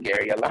leave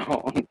Gary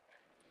alone?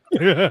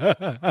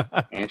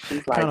 And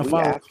she's Kind like, of we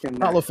follow ask him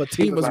follow that.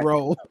 She was Fatima's like,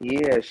 role.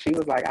 yeah, she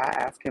was like, I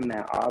ask him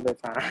that all the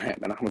time.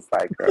 And I was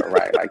like, girl,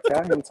 right. Like,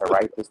 tell him to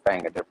write this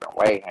thing a different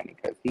way, honey,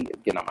 because he is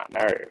getting on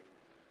my nerve.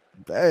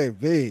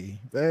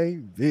 Baby.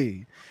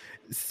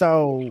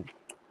 So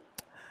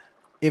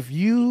if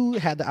you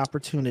had the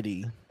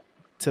opportunity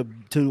to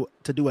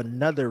do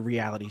another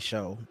reality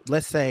show,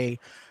 let's say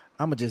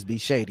I'm gonna just be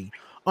shady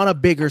on a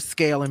bigger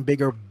scale and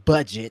bigger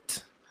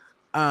budget,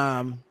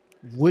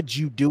 would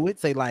you do it?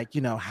 Say like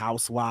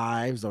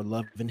Housewives or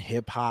Love and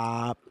Hip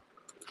Hop?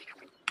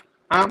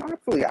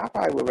 Actually, I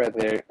probably would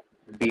rather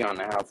be on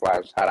the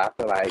Housewives side. I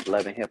feel like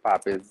Love and Hip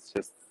Hop is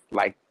just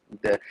like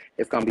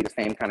it's gonna be the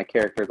same kind of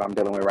characters I'm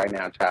dealing with right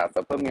now, child.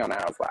 So put me on the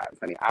Housewives,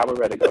 honey. I would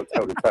rather go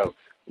toe to toe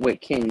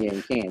with Kenya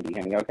and Candy,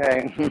 honey.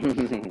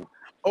 Okay.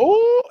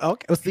 Oh,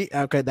 okay. Well, see,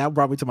 okay, that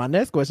brought me to my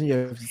next question.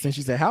 Yeah, since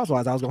you said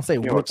Housewives, I was gonna say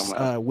You're welcome,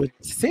 love. which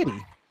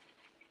city?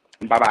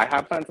 Bye bye.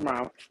 Have fun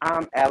tomorrow.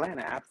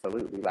 Atlanta,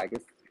 absolutely. Like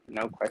it's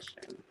no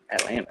question.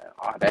 Atlanta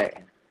all day.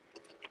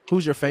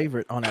 Who's your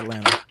favorite on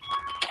Atlanta?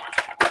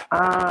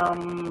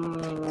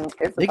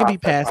 It's a They can toss be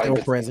up past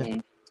probably or present.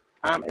 between.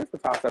 It's a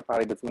toss up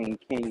probably between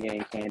Kenya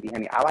and Candy,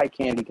 honey. I like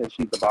Candy because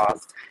she's the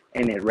boss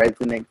and it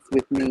resonates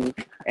with me,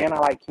 and I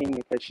like Kenya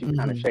because she's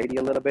kind of Mhm. shady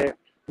a little bit,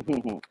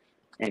 and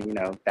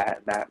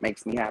that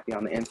makes me happy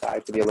on the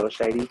inside to be a little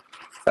shady.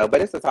 So,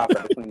 but it's a toss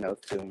up between those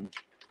two.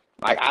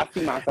 Like I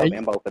see myself And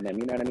in both of them.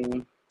 You know what I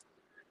mean?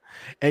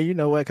 and you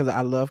know what? Because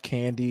I love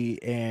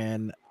Candy,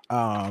 and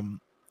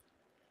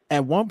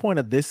at one point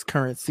of this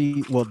current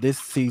this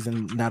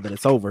season, now that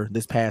it's over,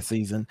 this past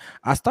season,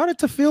 I started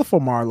to feel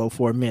for Marlo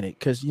for a minute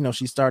because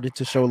she started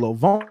to show a little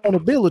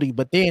vulnerability,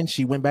 but then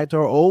she went back to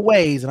her old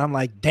ways, and I'm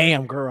like,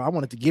 damn, girl, I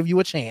wanted to give you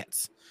a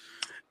chance.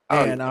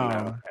 Oh, And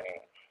no.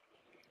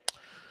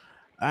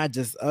 I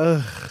just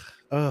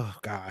oh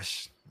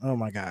gosh, oh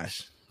my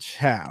gosh,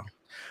 ciao.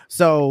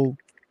 So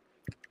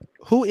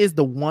who is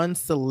the one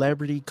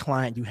celebrity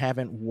client you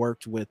haven't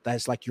worked with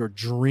that's like your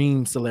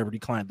dream celebrity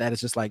client that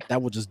is just like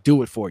that will just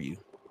do it for you?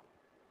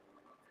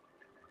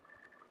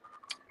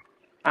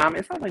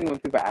 It's something when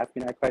people ask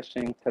me that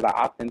question because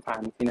I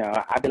oftentimes,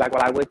 I'd be like,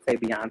 well, I would say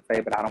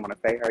Beyonce, but I don't want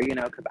to say her,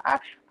 because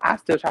I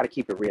still try to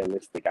keep it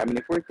realistic. I mean,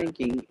 if we're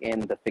thinking in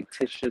the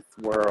fictitious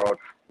world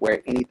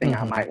where anything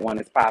I might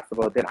want is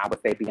possible, then I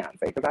would say Beyonce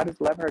because I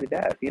just love her to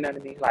death. You know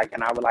what I mean? Like,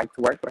 and I would like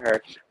to work with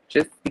her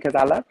just because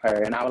I love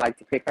her, and I would like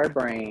to pick her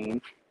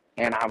brain,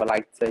 and I would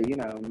like to,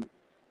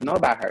 know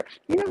about her.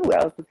 You know who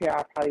else is here?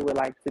 I probably would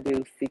like to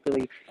do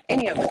secretly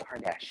any of the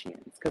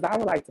Kardashians because I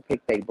would like to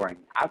pick their brain.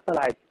 I feel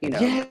like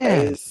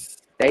Yes.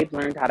 they've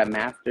learned how to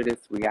master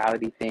this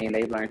reality thing.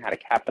 They've learned how to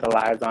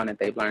capitalize on it.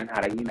 They've learned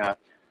how to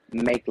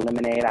make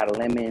lemonade out of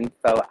lemons.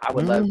 So I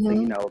would love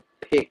to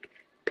pick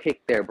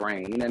their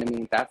brain. You know what I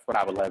mean? That's what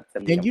I would love to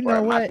meet And them you for.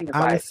 know My what? thing is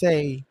I would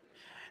say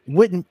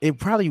wouldn't it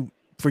probably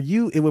for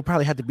you it would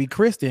probably have to be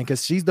Kristen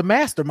because she's the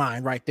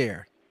mastermind right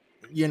there.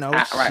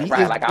 right.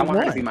 Like I want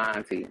her to be my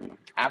auntie.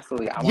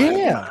 Absolutely, I want her to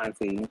be my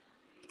auntie,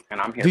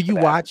 and I'm here. Do you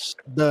watch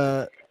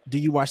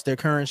their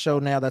current show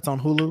now that's on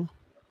Hulu?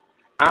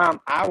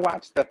 I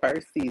watched the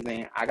first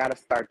season. I gotta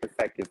start the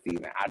second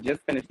season. I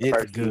just finished the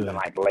first season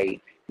like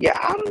late. Yeah,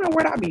 I don't know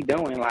what I'd be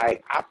doing.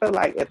 Like I feel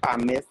like if I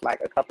miss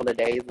like a couple of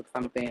days of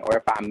something, or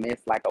if I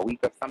miss like a week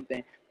of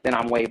something, then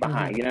I'm way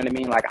behind. You know what I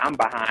mean? Like I'm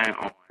behind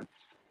on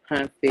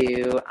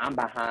Huntsville. I'm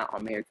behind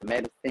on Married to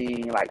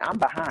Medicine. Like I'm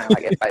behind.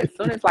 Like as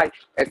soon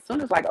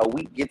as like a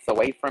week gets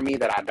away from me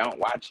that I don't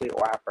watch it,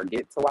 or I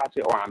forget to watch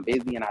it, or I'm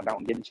busy and I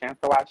don't get a chance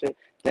to watch it,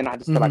 then I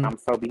just feel like I'm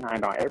so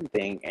behind on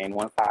everything. And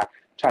once I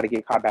try to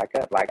get caught back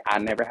up, like I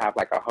never have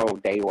like a whole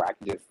day where I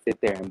can just sit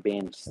there and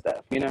binge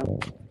stuff.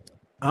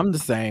 I'm the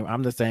same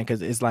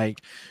because it's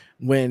like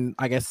when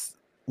I guess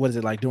what is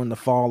it like during the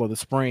fall or the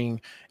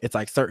spring, it's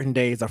like certain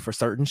days are for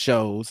certain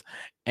shows,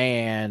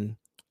 and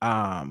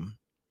I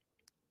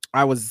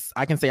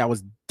can say I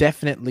was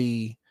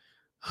definitely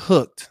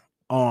hooked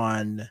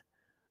on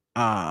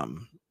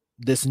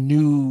this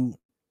new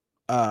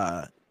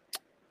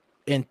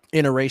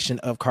iteration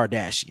of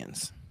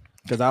Kardashians.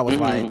 Because I was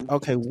like,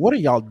 okay, what are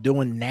y'all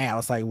doing now?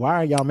 It's like, why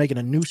are y'all making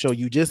a new show?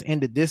 You just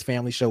ended this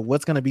family show.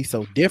 What's going to be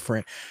so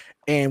different?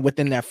 And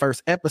within that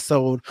first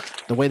episode,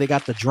 the way they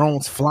got the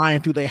drones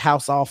flying through their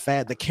house all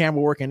fat, the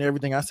camera work and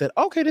everything, I said,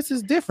 okay, this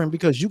is different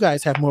because you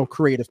guys have more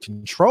creative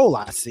control,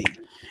 I see.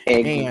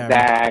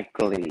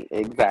 Exactly.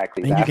 And that's,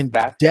 you can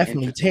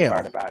definitely tell.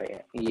 Part about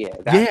it.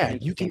 Yeah,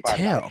 you can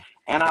tell.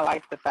 And I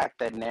like the fact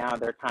that now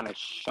they're kind of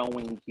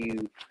showing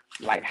you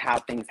like how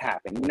things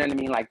happen. You know what I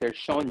mean? Like they're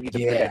showing you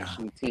the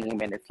production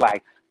team, and it's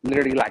like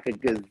literally like a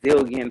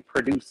gazillion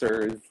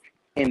producers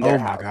in their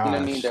house. You know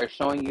what I mean? They're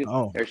showing you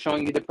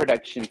the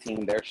production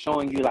team. They're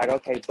showing you like,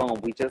 okay, boom,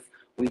 we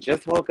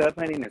just woke up,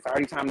 honey, and it's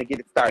already time to get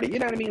it started. You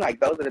know what I mean? Like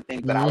those are the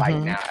things that I like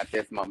now at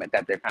this moment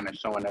that they're kind of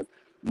showing us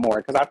more.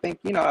 Because I think,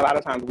 a lot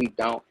of times we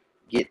don't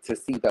get to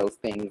see those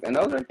things. And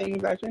those are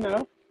things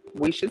that,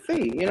 we should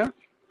see,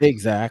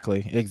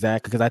 Exactly.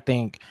 Because I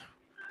think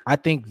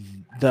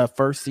the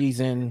first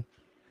season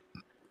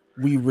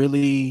we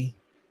really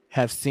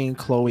have seen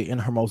Chloe in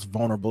her most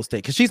vulnerable state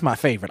because she's my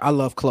favorite. I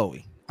love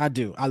Chloe. I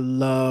do. I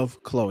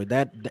love Chloe.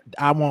 That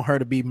I want her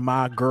to be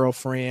my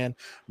girlfriend,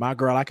 my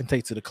girl. I can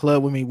take to the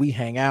club with me. We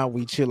hang out.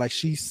 We chill. Like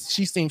she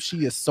seems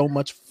she is so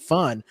much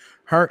fun.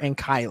 Her and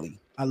Kylie.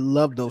 I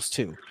love those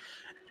two.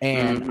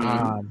 And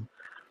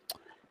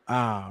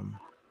I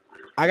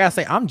gotta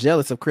say I'm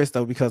jealous of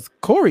Christo because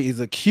Corey is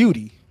a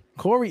cutie.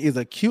 Corey is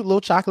a cute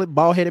little chocolate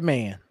bald-headed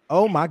man.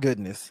 Oh my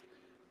goodness.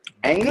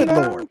 Good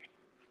Lord.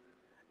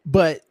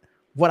 But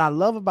what I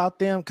love about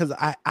them, because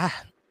I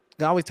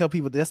always tell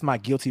people that's my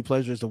guilty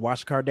pleasure is to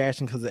watch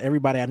Kardashian because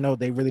everybody I know,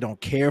 they really don't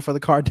care for the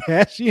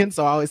Kardashians.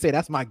 So I always say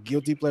that's my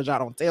guilty pleasure. I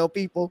don't tell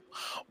people,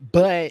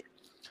 but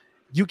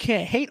you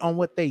can't hate on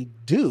what they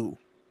do.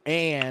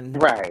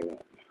 And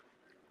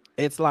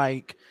it's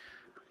like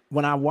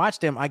when I watch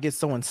them, I get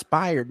so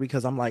inspired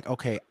because I'm like,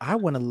 okay, I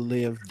want to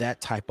live that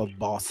type of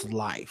boss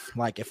life.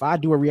 Like if I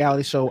do a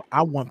reality show,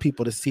 I want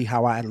people to see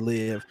how I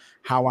live,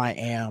 how I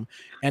am.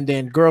 And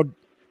then, girl,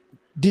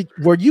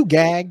 were you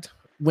gagged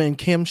when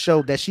Kim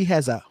showed that she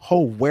has a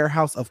whole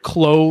warehouse of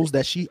clothes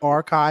that she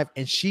archived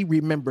and she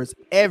remembers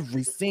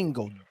every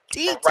single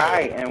detail?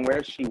 Right, and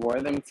where she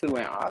wore them to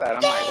and all that.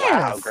 I'm like,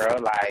 wow,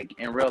 girl, like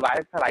in real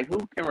life, like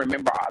who can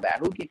remember all that?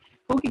 Who can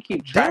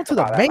keep track of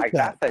all that? Like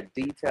that's a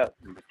detailed.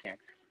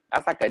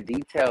 That's like a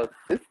detailed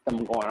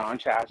system going on,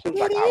 child. She was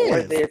like, I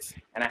wore this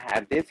and I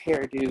had this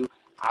hairdo.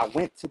 I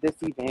went to this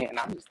event and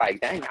I'm just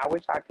like, dang, I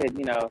wish I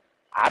could,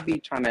 I'd be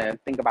trying to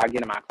think about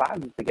getting my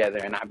closets together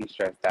and I'd be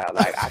stressed out.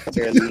 Like I could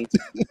barely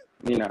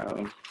you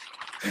know.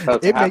 So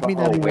to It have make a me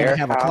not whole even want to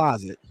have a warehouse,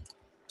 closet.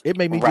 It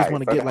made me just right?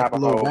 want to So get to like have a a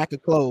little whole rack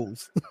of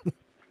clothes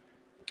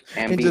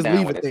and and be just done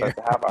leave with it it. So there.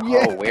 to have a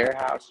Yeah, whole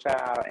warehouse,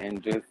 child,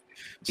 and just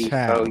be so,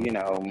 child.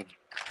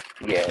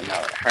 yeah,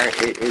 no,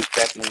 it's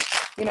definitely,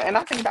 and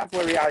I think that's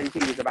what reality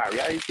TV is about.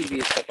 Reality TV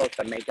is supposed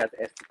to make us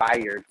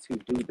aspire to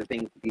do the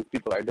things that these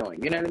people are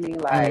doing. You know what I mean?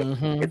 Like,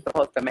 Mm-hmm. it's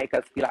supposed to make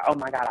us be like, oh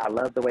my God, I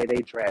love the way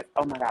they dress.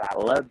 Oh my God, I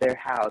love their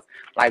house.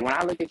 Like, when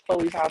I look at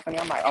Chloe's house, and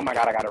I'm like, oh my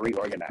God, I got to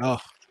reorganize. Oh,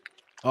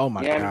 oh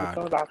my You know what I mean? As God.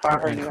 soon as I saw Her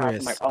her and new house,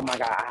 I'm like, Chris. oh my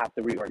God, I have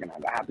to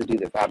reorganize. I have to do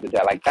this. I have to do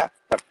that. Like, that's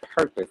the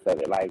purpose of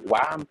it. Like,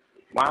 why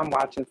I'm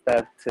watching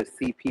stuff to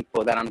see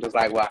people that I'm just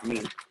like, well, I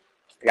mean,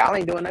 y'all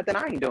ain't doing nothing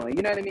I ain't doing.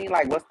 You know what I mean?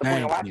 Like, what's the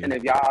point of Thank watching you.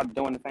 if y'all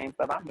doing the same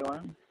stuff I'm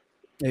doing?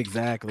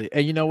 Exactly.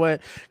 And you know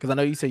what? Because I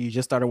know you said you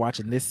just started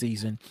watching this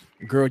season.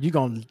 Girl, you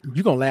gonna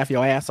laugh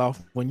your ass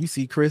off when you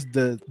see Chris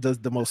does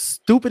the most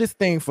stupidest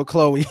thing for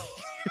Chloe.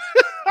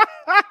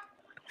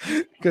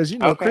 Because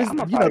Okay, Chris, I'm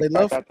gonna probably they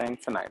start love that thing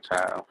tonight,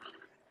 child.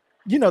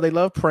 they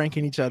love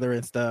pranking each other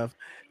and stuff.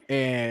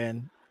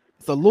 And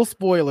so, little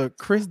spoiler,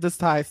 Chris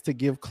decides to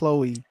give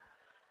Chloe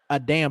a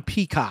damn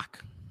peacock,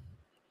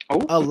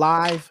 Oh, a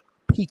live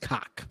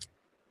peacock.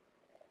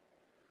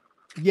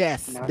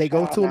 Yes, now, they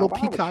go child, to a now little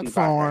why would peacock she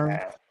buy her farm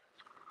that?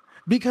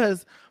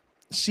 because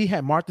she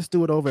had Martha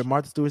Stewart over, and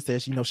Martha Stewart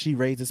says, she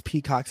raises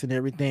peacocks and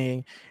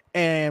everything.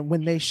 And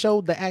when they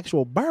showed the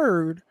actual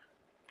bird,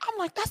 I'm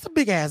like, that's a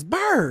big ass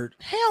bird.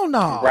 Hell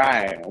no.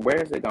 Right,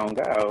 where's it gonna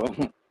go?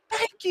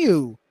 Thank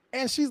you.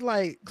 And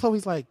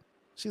Chloe's like,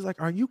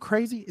 are you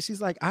crazy?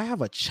 She's like, I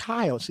have a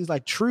child. She's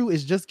like, True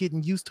is just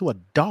getting used to a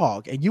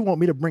dog, and you want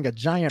me to bring a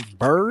giant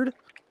bird?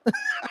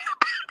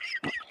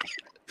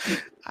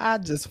 I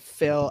just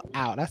fell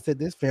out. I said,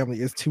 this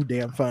family is too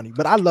damn funny.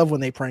 But I love when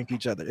they prank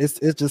each other. It's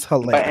just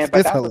hilarious. But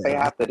It's that's what they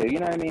hilarious. have to do. You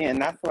know what I mean?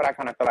 And that's what I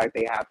kind of feel like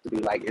they have to do.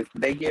 Like,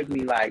 they give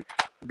me like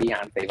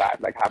Beyonce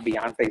vibes, like how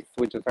Beyonce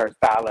switches her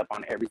style up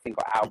on every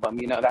single album.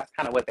 That's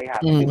kind of what they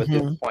have to do at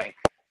this Mm-hmm. point.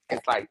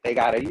 It's like they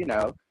gotta,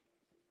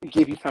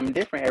 give you something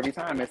different every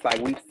time. It's like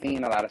we've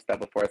seen a lot of stuff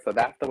before, so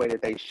that's the way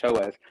that they show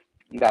us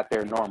that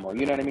they're normal.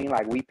 You know what I mean?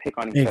 Like, we pick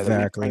on each other,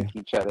 we Exactly. prank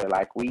each other,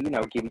 like we,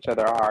 give each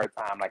other a hard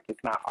time. Like,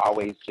 it's not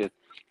always just,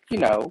 you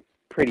know,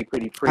 pretty,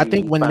 pretty, I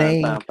think pretty,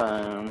 fun, fun,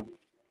 fun.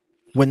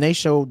 when they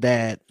showed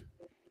that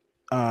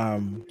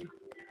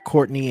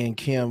Courtney and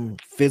Kim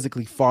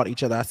physically fought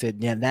each other, I said,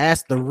 yeah,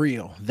 that's the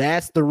real.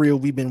 That's the real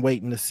we've been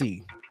waiting to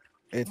see.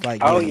 It's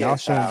like, Oh yeah, yeah, y'all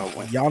showing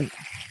child. y'all.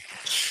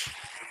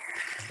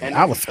 And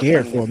I that was was the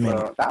scared for a funniest minute.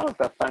 little. That was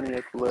the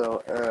funniest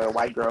little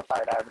white girl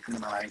fight I ever seen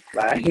in my life.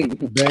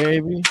 Like,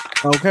 Baby.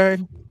 Okay.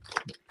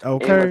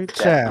 Okay,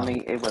 child.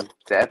 it was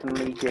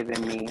definitely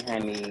giving me,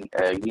 honey,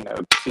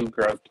 two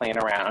girls playing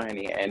around,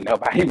 honey, and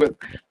nobody was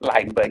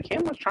like, but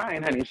Kim was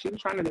trying, honey. She was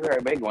trying to do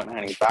her big one,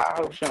 honey. So I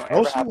hope she don't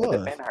Oh, ever she have to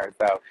was. defend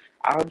herself.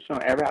 I hope she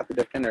don't ever have to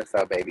defend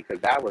herself, baby, because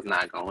that was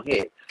not gonna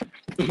hit.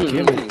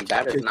 Kim is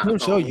That is Kim not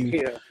show gonna you.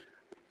 hit.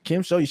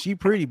 Kim show you she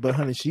pretty, but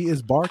honey, she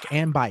is bark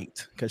and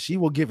bite because she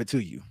will give it to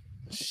you.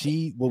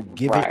 She will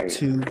give it Right.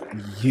 to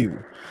you.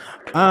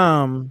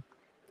 Um,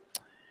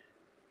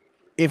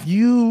 if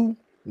you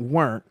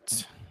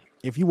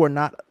were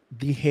not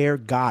the hair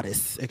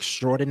goddess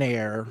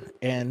extraordinaire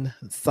and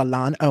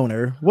salon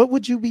owner, what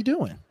would you be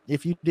doing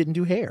if you didn't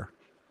do hair?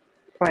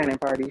 Planning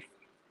parties.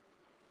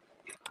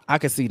 I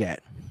could see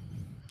that.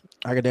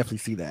 I could definitely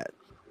see that.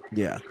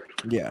 Yeah,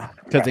 yeah.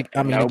 Because Right.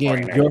 I mean, No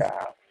again, brainer,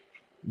 yeah.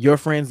 your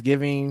friends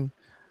giving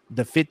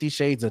the 50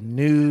 Shades of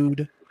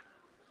Nude.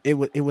 It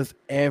was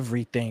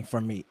everything for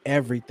me,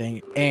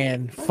 everything.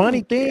 And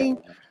funny Thank thing,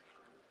 you.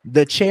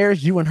 the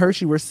chairs you and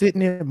Hershey were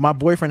sitting in, my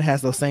boyfriend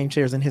has those same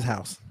chairs in his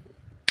house.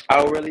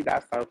 Oh, really?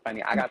 That's so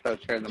funny. I got those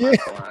chairs in Yeah, my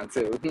salon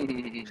too.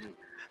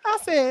 I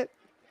said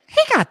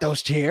he got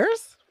those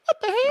chairs.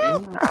 What the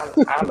hell?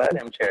 I love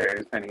them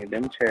chairs, honey.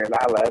 Them chairs,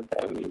 I love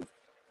those.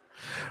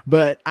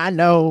 But I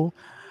know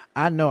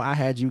I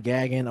had you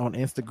gagging on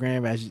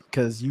Instagram as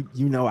because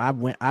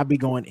I be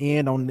going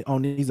in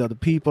on these other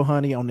people,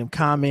 honey, on them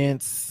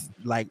comments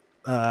like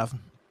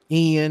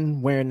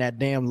Ian wearing that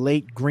damn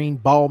late green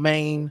ball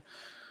mane.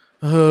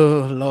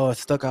 Oh Lord,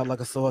 stuck out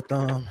like a sore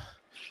thumb.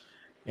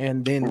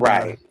 And then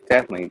Right.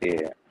 Definitely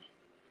did.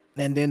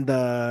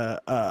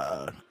 the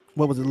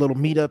what was the little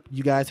meetup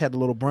you guys had, the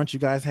little brunch you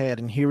guys had,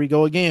 and here we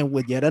go again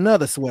with yet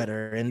another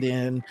sweater. And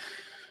then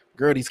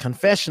girl, these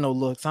confessional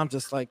looks. I'm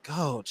just like,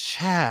 oh,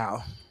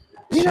 child.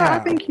 I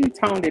think he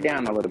toned it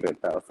down a little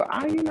bit though. So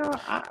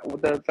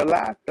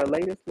the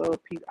latest little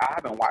piece. I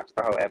haven't watched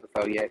the whole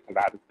episode yet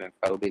because I've just been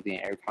so busy,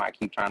 and every time I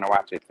keep trying to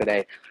watch it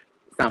today,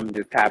 something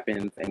just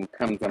happens and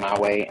comes in my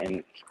way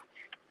and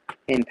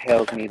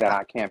impels me that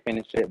I can't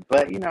finish it.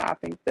 But I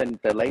think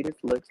the latest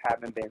looks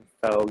haven't been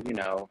so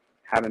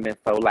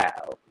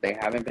loud. They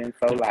haven't been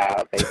so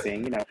loud. They've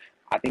been,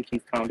 I think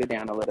he's toned it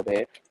down a little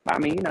bit. But I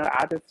mean,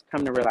 I just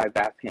come to realize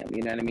that's him.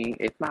 You know what I mean?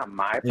 It's not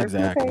my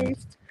personal Exactly.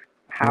 taste.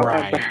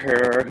 Right.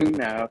 However,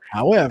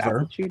 that's However,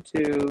 what you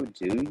do.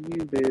 Do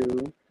you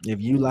boo?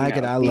 if you like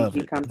it, I love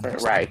He it. comes for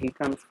right. He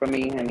comes for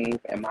me, honey,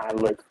 and my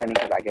looks, honey,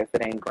 because I guess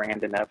it ain't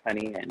grand enough,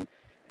 honey, and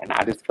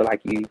I just feel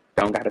like you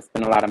don't got to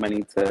spend a lot of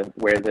money to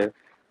wear the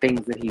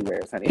things that he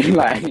wears, honey.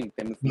 Like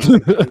them is not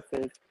the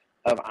choices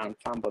of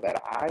ensemble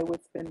that I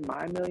would spend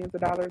my millions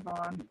of dollars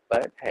on.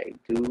 But hey,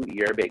 do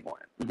your big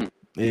one.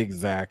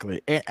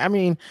 Exactly. And I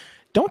mean,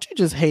 don't you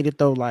just hate it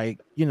though? Like,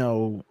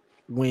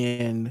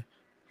 when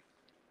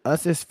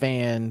us as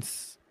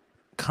fans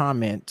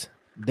comment,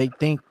 they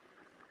think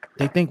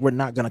we're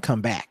not gonna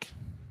come back.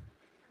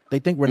 They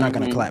think we're not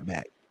gonna Hmm. clap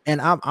back.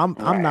 And I'm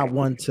not Right.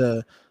 one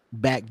to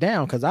back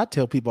down because I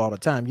tell people all the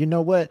time, you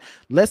know what?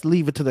 Let's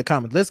leave it to the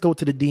comments. Let's go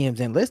to the DMs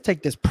and let's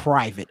take this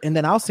private. And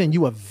then I'll send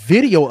you a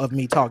video of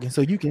me talking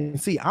so you can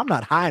see I'm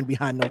not hiding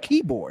behind no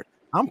keyboard.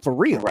 I'm for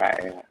real.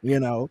 Right.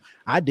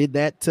 I did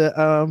that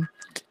to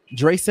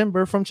Dre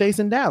Simber from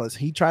Chasing Dallas.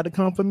 He tried to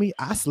come for me.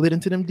 I slid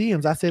into them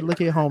DMs. I said, look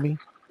here, homie.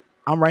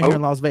 I'm right here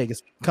in Oh, Las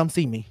Vegas. Come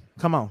see me.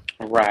 Come on.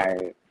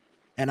 right.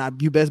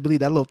 And you best believe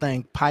that little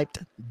thing piped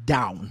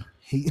down.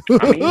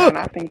 I mean, and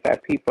I think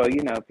that people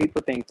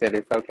think that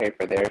it's okay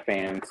for their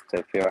fans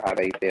to feel how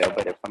they feel,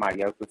 but if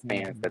somebody else's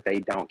fans that they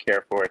don't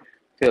care for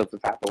feels the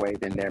type of way,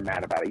 then they're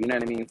mad about it. You know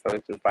what I mean? So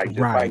it's just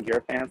Right. like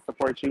your fans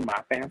support you,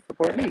 my fans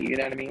support me. You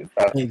know what I mean?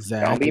 So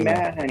don't be Exactly.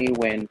 mad, honey,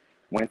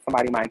 when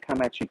somebody might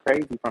come at you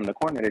crazy from the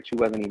corner that you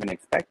wasn't even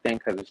expecting,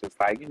 because it's just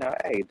like,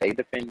 hey, they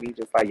defend me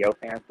just like your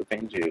fans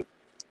defend you.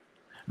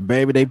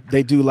 Baby,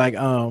 they do like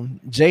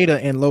Jada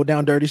and Low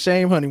Down Dirty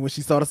Shame, honey. When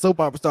she saw the soap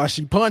opera star,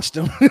 she punched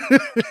him.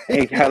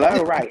 Hey,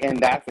 hello, right? And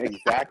that's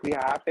exactly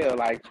how I feel.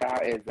 Like,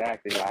 child,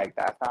 exactly. Like,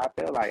 that's how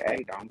I feel. Like,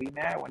 hey, don't be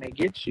mad when they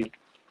get you.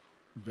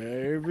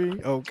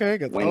 Baby, okay,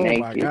 because When oh they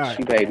my get god,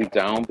 you, baby,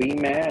 don't be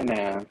mad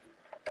now.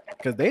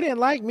 because they didn't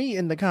like me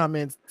in the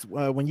comments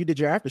when you did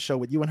your after show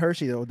with you and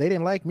Hershey. Though they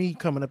didn't like me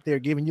coming up there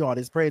giving you all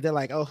this praise. They're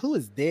like, "Oh, who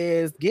is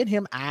this? Get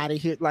him out of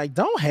here!" Like,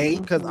 don't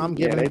hate because I'm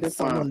Yeah, they giving just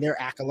someone want. their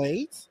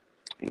accolades.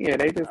 Yeah,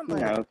 they just I'm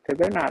like, because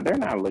they're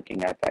not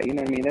looking at that. You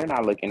know what I mean? They're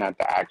not looking at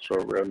the actual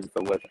realness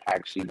of what's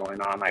actually going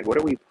on. Like, what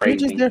are we you're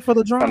just praising there for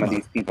the some of drama.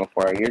 these people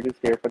for? You're just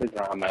here for the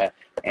drama,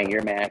 and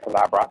you're mad because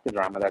I brought the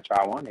drama that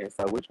y'all wanted.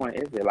 So which one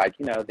is it? Like,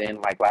 then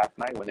like last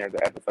night when there's an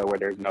episode where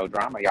there's no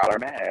drama, y'all are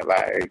mad.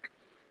 Like,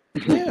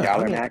 Yeah,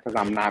 y'all I are mean, mad because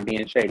I'm not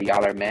being shady.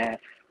 Y'all are mad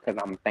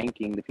because I'm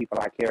thanking the people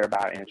I care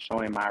about and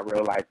showing my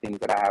real life things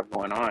that I have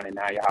going on. And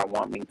now y'all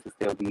want me to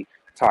still be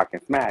talking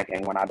smack.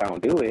 And when I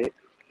don't do it,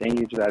 then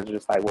you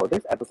just like, well,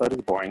 this episode is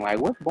boring. Like,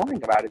 what's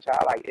boring about it,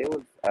 y'all? Like, it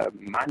was a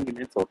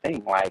monumental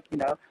thing. Like,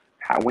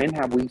 when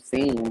have we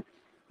seen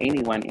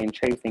anyone in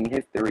Chasing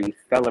History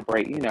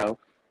celebrate,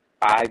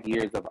 5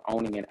 years of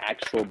owning an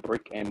actual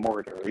brick and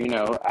mortar, an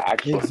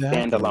actual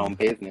exactly. standalone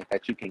business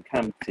that you can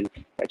come to,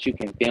 that you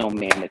can film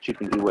in, that you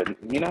can do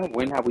it.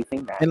 When have we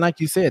seen that? And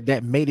like you said,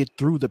 that made it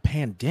through the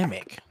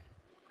pandemic,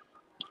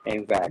 which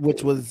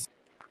Exactly. was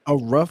a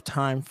rough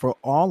time for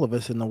all of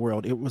us in the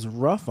world. It was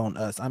rough on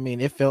us. I mean,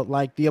 it felt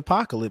like the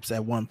apocalypse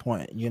at one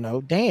point,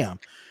 damn.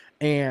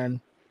 And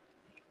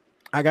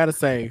I gotta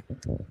say,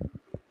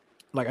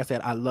 like I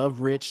said, I love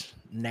Rich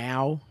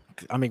now.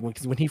 I mean,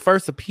 when he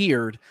first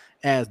appeared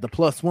as the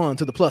plus one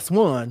to the plus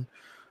one,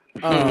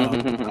 I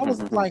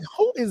was like,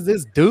 who is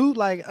this dude?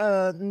 Like,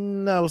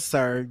 no,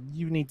 sir,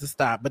 you need to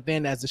stop. But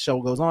then as the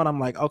show goes on, I'm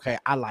like, okay,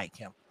 I like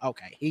him.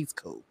 Okay, he's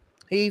cool.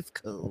 He's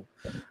cool,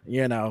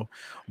 you know.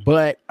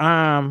 But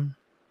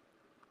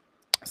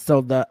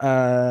so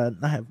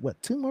I have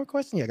what, two more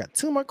questions? Yeah, I got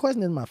two more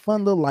questions in my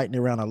fun little lightning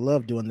round. I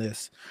love doing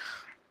this.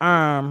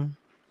 Um,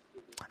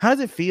 how does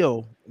it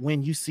feel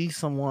when you see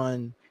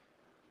someone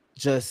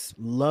just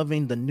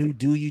loving the new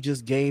do you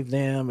just gave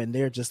them and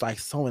they're just like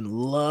so in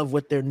love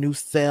with their new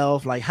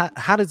self? Like,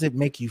 how does it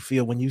make you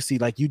feel when you see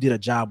like you did a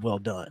job well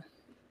done?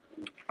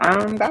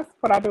 That's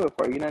what I do it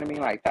for. You know what I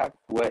mean? Like that's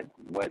what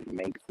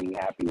makes me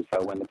happy.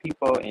 So when the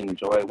people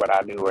enjoy what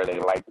I do, or they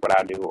like what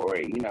I do, or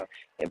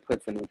it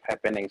puts a new pep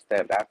in their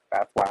step.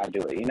 That's why I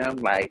do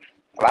it. Like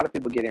a lot of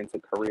people get into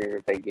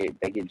careers, they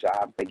get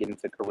jobs, they get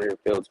into career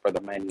fields for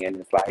the money, and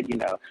it's like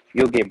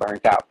you'll get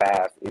burnt out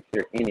fast if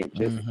you're in it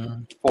just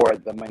Mm-hmm. for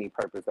the money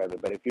purpose of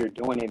it. But if you're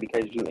doing it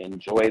because you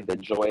enjoy the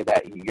joy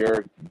that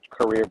your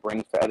career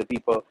brings to other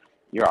people,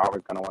 you're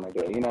always gonna want to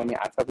do it. You know what I mean?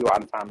 I tell people all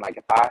the time, like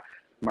if I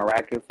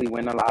miraculously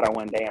win a lotto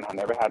one day and I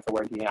never had to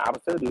work again, I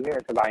would still do hair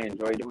because I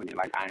enjoy doing it.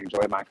 Like I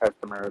enjoy my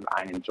customers,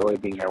 I enjoy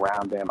being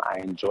around them, I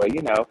enjoy,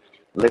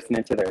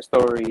 listening to their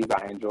stories,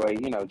 I enjoy,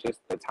 just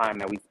the time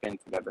that we spend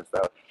together.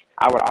 So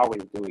I would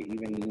always do it,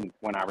 even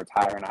when I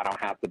retire and I don't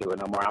have to do it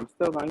no more. I'm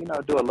still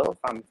gonna, do a little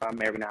something,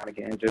 something every now and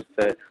again, just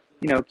to,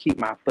 keep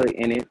my foot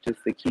in it, just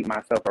to keep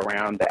myself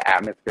around the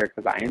atmosphere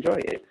because I enjoy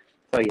it.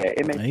 So yeah,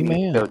 it makes me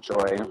Amen. feel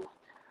joy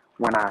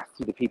when I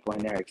see the people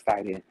and they're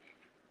excited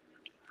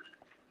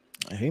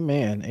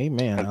Amen.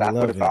 Amen. because I that's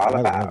what love it's it. all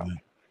I love about. it.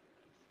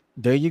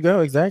 There you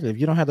go. Exactly. If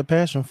you don't have the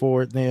passion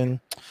for it, then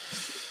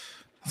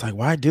it's like,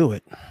 why do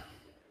it?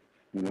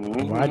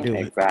 Why do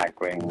it?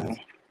 Exactly.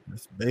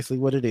 That's basically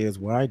what it is.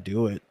 Why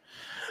do it?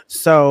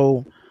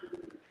 So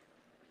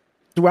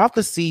throughout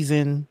the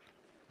season,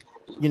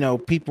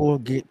 people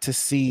get to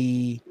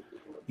see,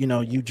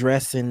 you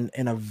dress in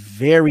a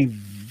very,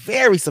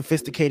 very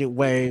sophisticated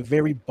way,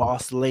 very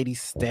boss lady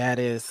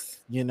status,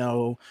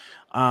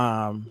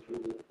 I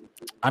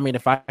mean,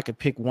 if I could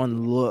pick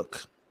one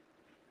look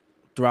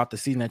throughout the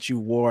season that you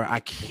wore, I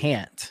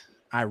can't.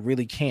 I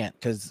really can't,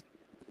 because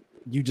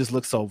you just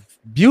look so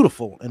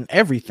beautiful and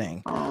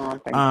everything. Oh,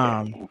 thank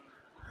you.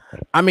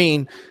 I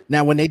mean,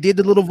 now when they did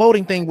the little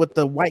voting thing with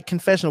the white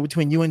confessional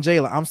between you and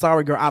Jayla, I'm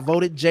sorry, girl. I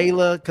voted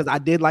Jayla because I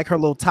did like her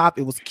little top.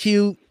 It was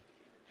cute.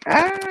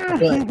 But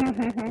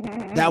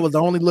that was the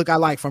only look I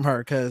liked from her,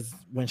 because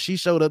when she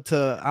showed up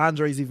to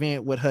Andre's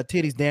event with her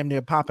titties damn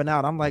near popping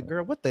out, I'm like,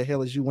 girl, what the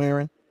hell is you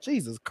wearing?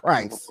 Jesus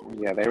Christ.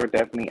 Yeah, they were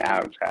definitely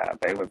out, child.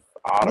 They was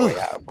all the way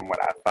out from what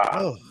I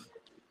saw.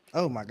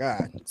 Oh my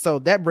God. So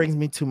that brings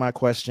me to my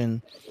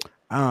question.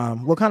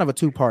 Well, kind of a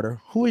two-parter.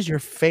 Who is your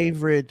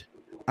favorite,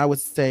 I would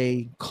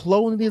say,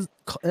 clothing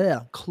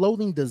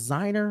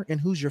designer, and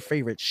who's your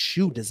favorite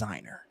shoe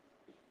designer?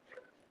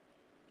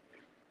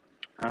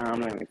 Let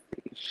me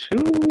see.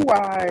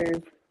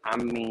 Shoe-wise, I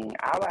mean,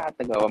 I would have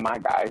to go with my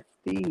guy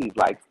Steve.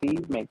 Like,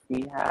 Steve makes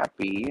me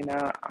happy.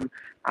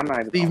 I'm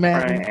not Steve going to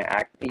Madden? and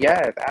act.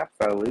 Yes,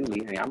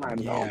 absolutely. I'm not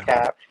going to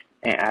cap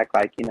and act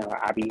like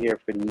I be here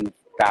for these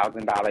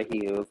 $1,000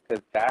 heels,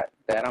 because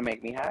that'll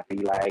make me happy.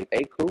 Like,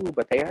 they cool,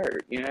 but they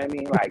hurt. You know what I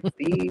mean? Like,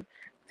 Steve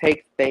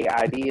takes their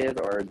ideas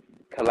or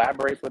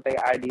collaborates with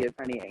their ideas,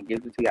 honey, and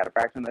gives it to you at a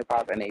fraction of the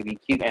cost, and they be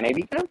cute and they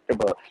be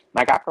comfortable.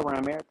 Like, I could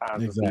run marathons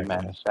with Steve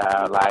Madden,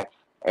 child. Like,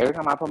 every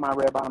time I put my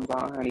red bottoms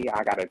on, honey,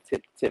 I gotta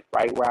tip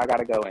right where I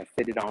gotta go and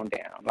sit it on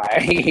down.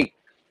 Like,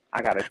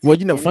 I gotta. Well,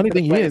 funny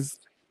thing is,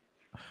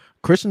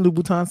 Christian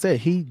Louboutin said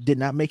he did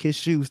not make his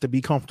shoes to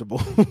be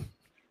comfortable.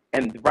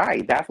 And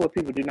right, that's what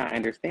people do not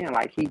understand.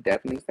 Like, he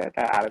definitely said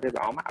that out of his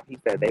own mouth. He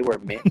said they were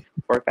meant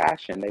for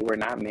fashion. They were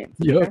not meant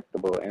to be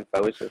comfortable. And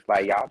so it's just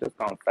like, y'all just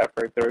gonna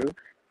suffer through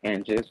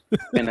and just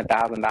spend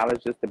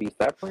 $1,000 just to be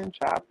suffering,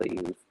 child,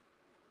 please.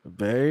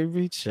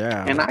 Baby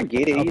child. And I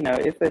get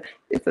it,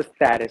 it's a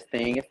status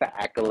thing, it's an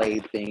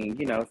accolade thing,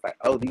 it's like,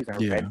 oh, these are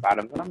red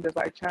bottoms, and I'm just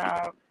like,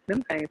 child,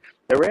 them things,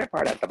 the red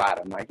part at the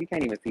bottom, like, you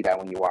can't even see that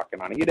when you're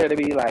walking on it. You know what I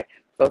mean? Like,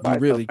 so it's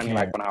like really so funny,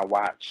 like when I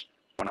watch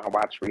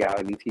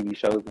reality TV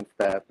shows and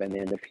stuff, and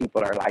then the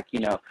people are like,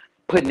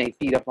 putting their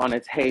feet up on a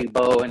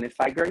table, and it's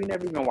like, girl, you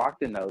never even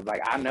walked in those. Like,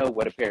 I know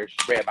what a pair of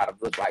red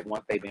bottoms look like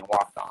once they've been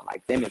walked on.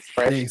 Like, them is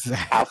fresh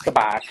out the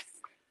box,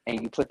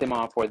 and you put them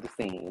on for the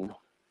scene.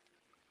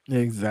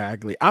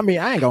 Exactly. I mean,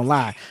 I ain't gonna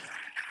lie.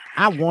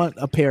 I want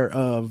a pair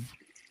of,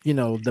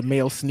 the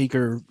male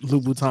sneaker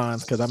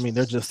Louboutins, because I mean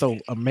they're just so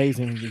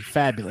amazingly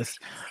fabulous.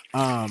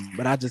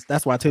 But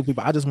that's why I tell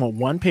people I just want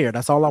one pair.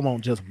 That's all I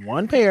want, just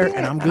one pair,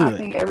 and I'm good. I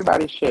think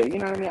everybody should. You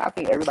know what I mean? I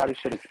think everybody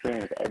should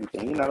experience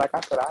everything. Like I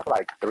said, I have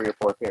like 3 or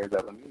 4 pairs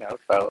of them.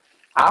 So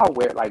I'll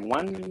wear like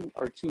 1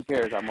 or 2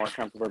 pairs are more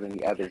comfortable than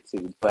the other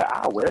 2, but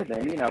I'll wear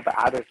them, but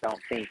I just don't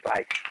think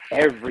like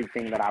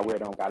everything that I wear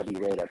don't gotta be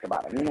red at the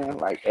bottom,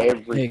 like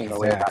every single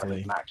red bottom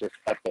is not just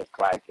epic,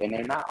 like, and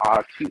they're not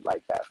all cute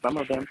like that. Some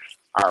of them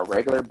are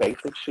regular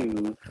basic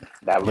shoes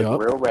that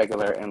look real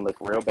regular and look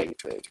real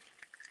basic.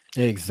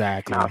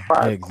 Exactly. Now, as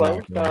far as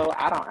clothes though,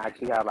 I don't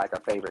actually have like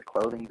a favorite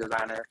clothing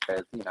designer,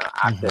 because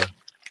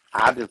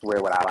I just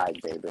wear what I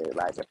like, baby.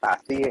 Like, if I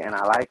see it and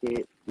I like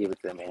it, give it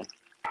to me.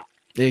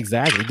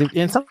 Exactly.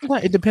 And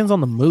sometimes it depends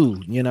on the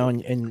mood,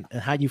 and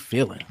how you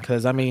feeling.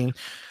 Because I mean,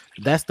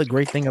 that's the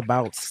great thing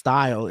about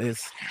style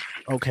is,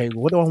 okay,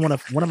 what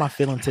am I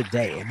feeling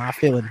today? Am I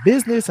feeling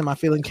business? Am I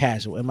feeling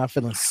casual? Am I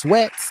feeling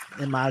sweats?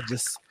 Am I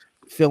just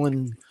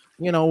feeling,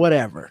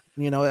 whatever?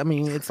 I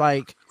mean, it's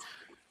like,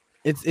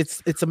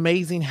 it's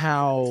amazing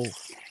how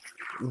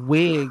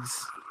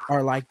wigs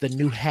are like the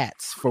new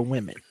hats for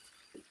women.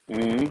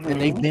 Mm-hmm.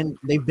 And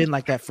they've been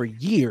like that for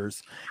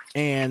years.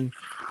 And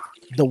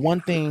the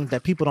one thing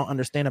that people don't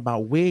understand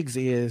about wigs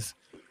is,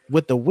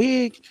 with the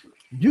wig,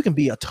 you can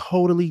be a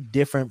totally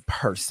different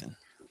person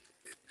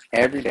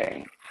every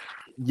day.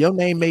 Your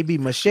name may be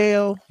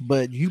Michelle,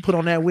 but you put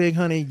on that wig,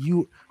 honey,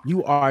 you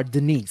are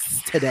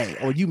Denise today.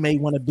 Or you may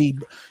want to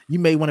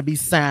be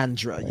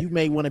Sandra, you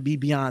may want to be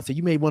Beyonce,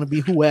 you may want to be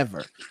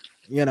whoever.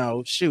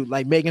 Shoot,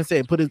 like Megan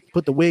said, put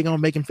the wig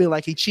on, make him feel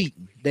like he's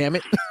cheating. Damn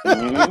it.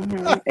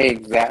 Mm-hmm.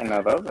 Exactly.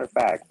 No, those are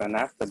facts, and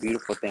that's the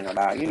beautiful thing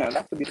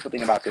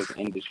about this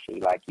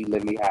industry. Like, you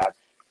literally have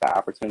the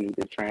opportunity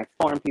to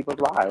transform people's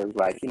lives.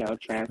 Like,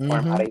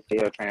 transform how they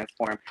feel,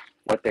 transform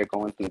what they're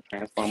going through,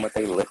 transform what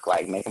they look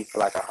like, make them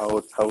feel like a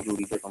whole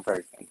totally different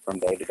person from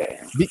day to day.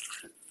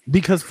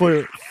 Because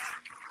for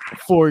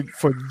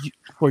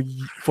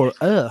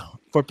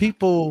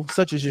people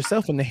such as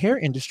yourself in the hair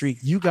industry,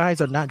 you guys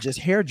are not just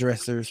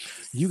hairdressers.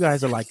 You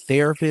guys are like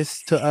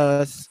therapists to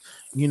us.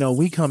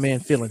 We come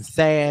in feeling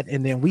sad,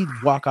 and then we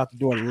walk out the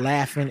door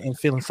laughing and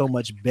feeling so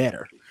much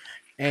better.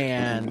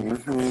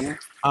 And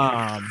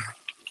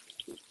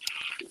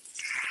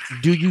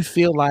do you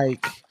feel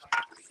like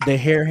the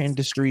hair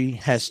industry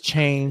has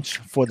changed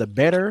for the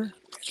better,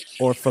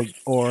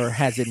 or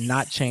has it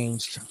not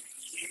changed?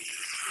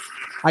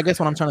 I guess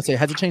what I'm trying to say,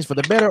 has it changed for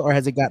the better or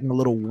has it gotten a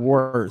little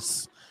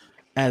worse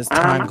as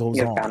time I think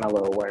goes it's gotten on? a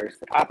little worse.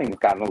 I think it's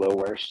gotten a little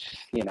worse,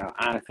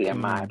 honestly, in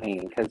my Mm,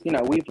 opinion, because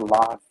we've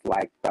lost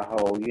like the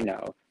whole,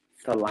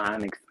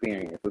 salon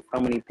experience with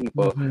so many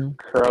people hmm.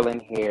 curling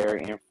hair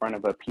in front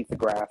of a piece of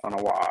grass on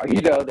a wall.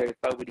 There's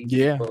so many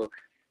Yeah. people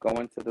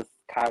going to the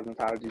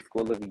cosmetology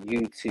school of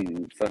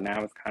YouTube. So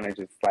now it's kind of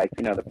just like,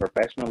 the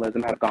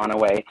professionalism has gone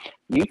away.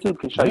 YouTube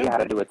can show you Yeah. how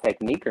to do a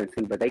technique or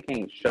two, but they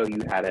can't show you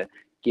how to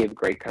give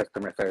great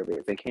customer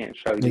service. They can't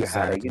show you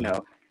how to, Exactly.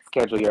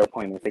 schedule your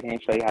appointments. They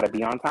can't show you how to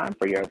be on time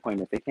for your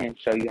appointments. They can't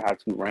show you how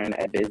to run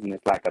a business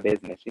like a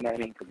business. You know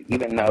what I mean? Because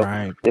even though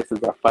Right. this is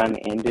a fun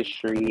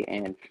industry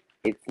and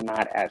it's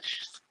not as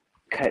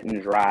cut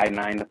and dry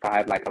 9 to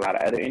 5 like a lot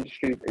of other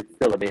industries, it's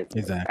still a business at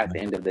Exactly.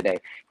 the end of the day.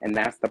 And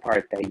that's the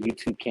part that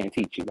YouTube can't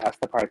teach you. That's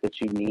the part that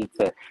you need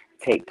to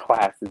take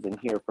classes and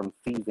hear from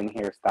seasoned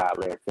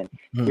hairstylists and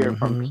hear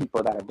from Hmm.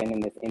 people that have been in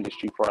this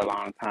industry for a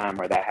long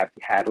time or that have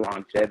had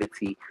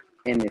longevity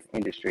in this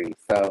industry.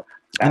 So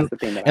that's And the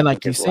thing that I and think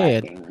like you is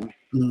said, lacking.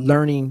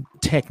 learning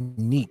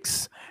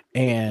techniques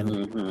and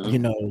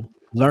Hmm.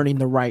 learning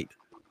the right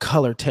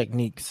color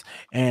techniques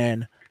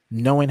and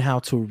knowing how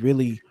to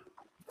really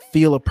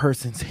feel a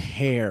person's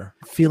hair,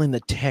 feeling the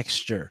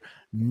texture,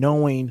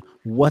 knowing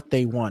what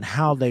they want,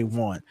 how they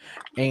want.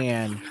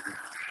 And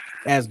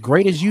as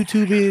great as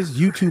YouTube is,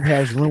 YouTube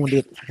has ruined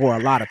it for a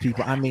lot of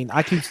people. I mean,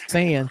 I keep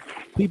saying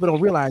people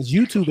don't realize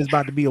YouTube is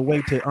about to be a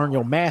way to earn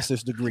your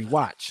master's degree.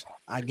 Watch.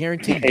 I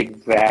guarantee you.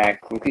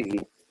 Exactly.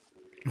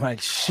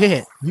 Like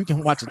shit, you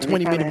can watch a And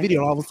it kind 20-minute of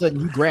video and all of a sudden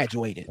you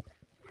graduated.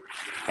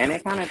 and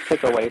it kind of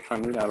took away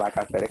from, like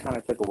I said, it kind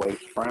of took away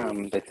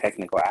from the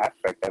technical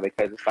aspect of it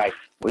because it's like,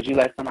 would you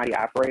let somebody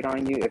operate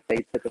on you if they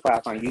took a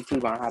class on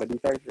YouTube on how to do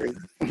surgery?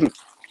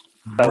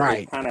 So Right.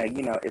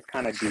 it's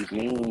kind of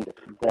demeaned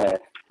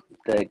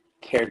the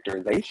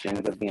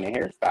characterizations of being a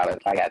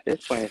hairstylist. Like at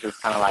this point, it's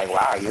just kind of like,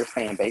 wow, you're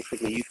saying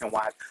basically you can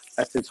watch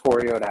a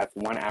tutorial that's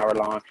 1 hour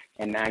long,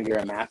 and now you're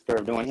a master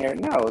of doing hair.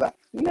 No, that's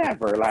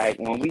never. Like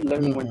when we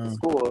literally went to Mm-mm.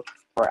 school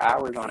for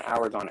hours on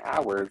hours on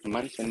hours,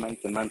 months and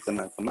months and months and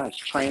months and months,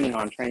 training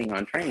on training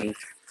on training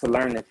to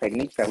learn the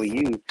techniques that we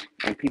use.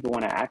 And people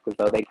want to act as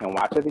though they can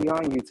watch a video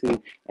on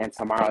YouTube and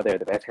tomorrow they're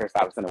the best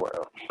hairstylist in the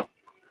world.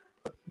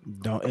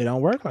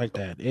 Don't work like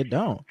that. It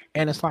don't.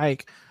 And it's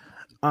like,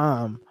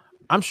 um,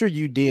 I'm sure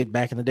you did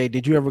back in the day.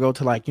 Did you ever go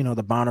to like,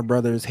 the Bonner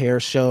Brothers hair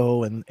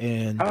show and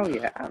Oh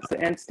yeah,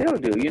 and still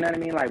do. You know what I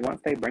mean? Like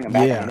once they bring them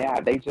back, I mean, yeah. yeah,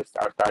 they just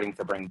are starting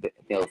to bring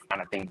those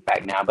kind of things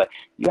back now. But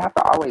you have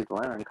to always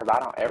learn because I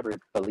don't ever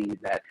believe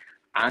that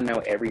I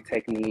know every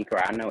technique or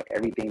I know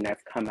everything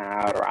that's come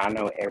out or I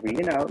know every,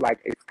 like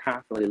it's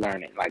constantly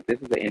learning. Like this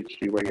is an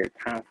industry where you're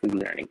constantly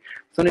learning.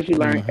 As soon as you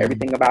learn Hmm.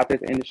 everything about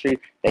this industry,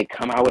 they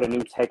come out with a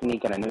new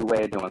technique and a new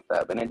way of doing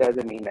stuff. And it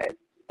doesn't mean that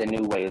the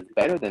new way is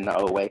better than the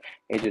old way.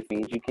 It just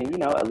means you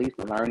can, at least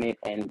learn it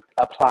and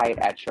apply it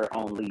at your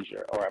own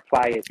leisure or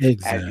apply it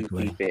as you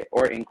see Exactly. fit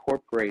or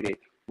incorporate it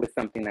with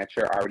something that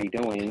you're already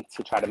doing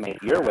to try to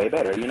make your way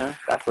better.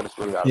 That's what it's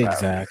really all about.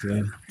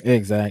 Exactly.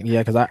 Exactly.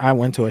 Yeah, because I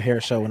went to a hair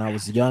show when I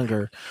was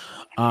younger.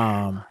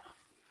 Um,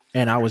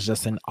 and I was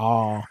just in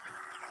awe.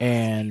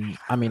 And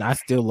I mean, I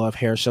still love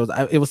hair shows.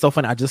 It was so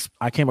funny.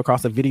 I came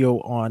across a video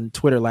on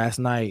Twitter last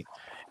night,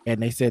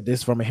 and they said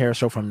this from a hair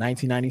show from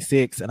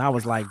 1996, and I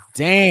was like,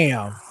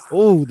 "Damn!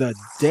 Oh, the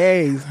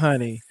days,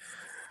 honey."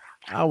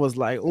 I was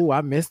like, "Oh, I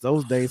miss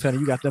those days, honey."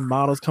 You got them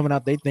models coming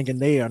out, they thinking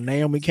they are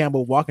Naomi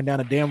Campbell walking down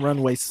a damn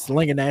runway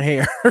slinging that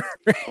hair.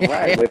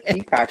 Right, with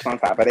peacocks on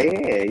top of their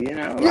head,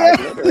 like Yeah.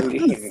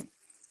 literally,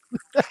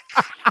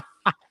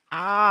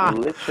 Ah.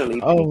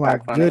 literally Oh my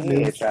peacocks on their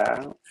head, goodness.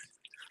 child.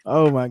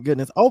 Oh my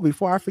goodness. Oh,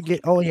 before I forget.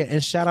 Oh yeah,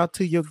 and shout out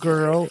to your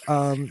girl.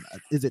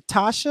 Is it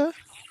Tasha?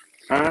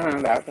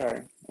 That's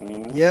her.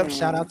 Yep,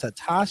 shout Hmm. out to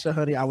Tasha,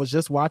 honey. I was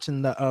just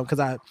watching the because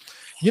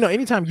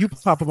anytime you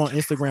pop up on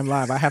Instagram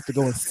Live, I have to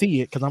go and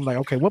see it because I'm like,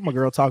 okay, what my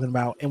girl talking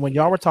about? And when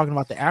y'all were talking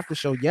about the after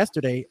show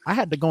yesterday, I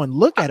had to go and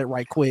look at it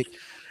right quick.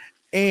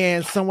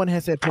 And someone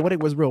had said Poetic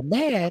was real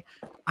mad.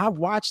 I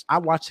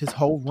watched his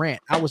whole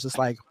rant. I was just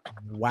like,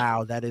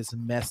 wow, that is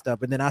messed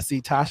up. And then I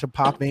see Tasha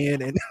pop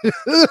in and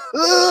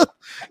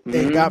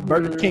they got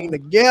Burger King Hmm.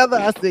 together.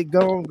 I said,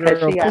 go on, Cause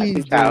girl, she had to,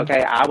 please child. do.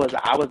 Okay, I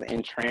was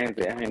in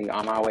transit, honey,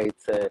 on my way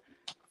to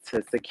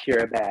secure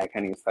a bag,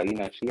 honey. So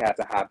she had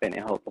to hop in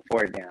and hold the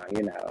fort down.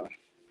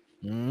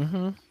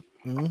 Mm-hmm.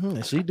 Mm-hmm.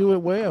 And she do it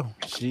well.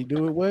 She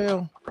do it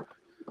well.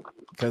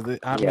 Because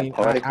I Yeah, mean,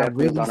 Poetic I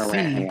definitely really gonna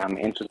rant, honey. see I'm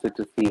interested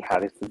to see how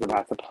this is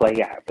about to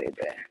play out, baby.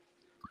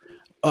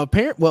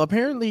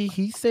 apparently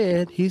he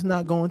said he's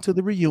not going to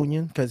the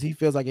reunion because he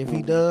feels like if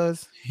he Mm,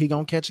 does, he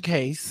gonna catch a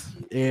case.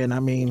 And I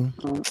mean,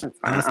 it's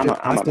I fine. still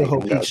I I'm gonna still make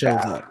hope him he go,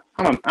 shows child. up.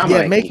 I'm gonna Yeah,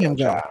 make him make go, him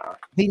go. child.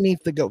 He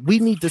needs to go. We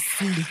need to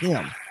see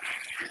him.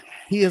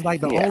 He is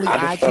like the Yeah, only I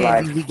eye just feel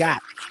like candy we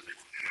got.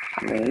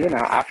 I mean,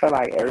 I feel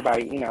like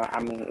everybody, I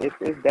mean,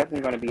 it's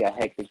definitely going to be a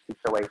hectic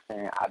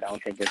situation. I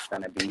don't think it's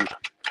going to be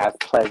as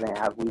pleasant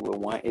as we would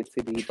want it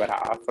to be. But I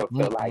also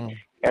feel like Mm-mm.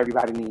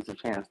 everybody needs a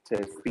chance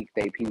to speak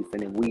their piece,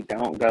 and if we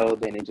don't go,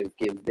 then it just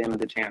gives them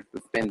the chance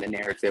to spin the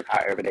narrative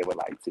however they would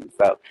like to.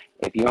 So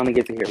if you only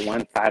get to hear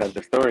one side of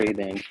the story,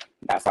 then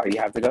that's all you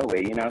have to go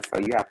with, you know. So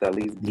you have to at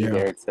least be Yeah.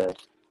 there to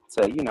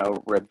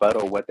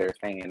rebuttal what they're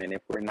saying. And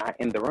if we're not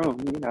in the room,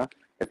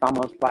 it's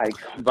almost like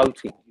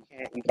voting.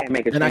 You can't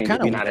make a And I change if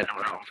kind you're of not in the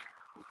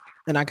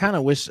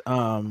room. wish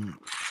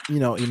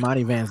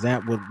Imani Van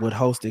Zant would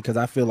host it, because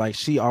I feel like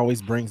she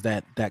always brings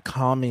that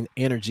calming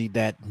energy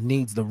that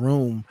needs the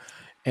room,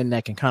 and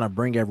that can kind of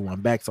bring everyone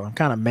back. So I'm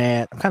kind of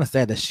mad. I'm kind of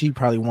sad that she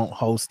probably won't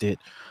host it.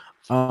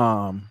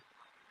 But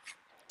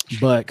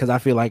because I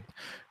feel like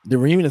the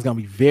reunion is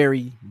gonna be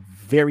very,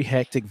 very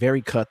hectic,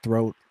 very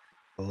cutthroat,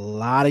 a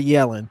lot of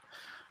yelling,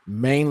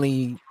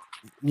 mainly,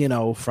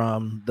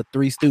 from the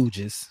Three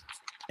Stooges,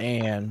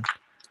 and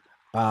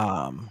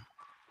um,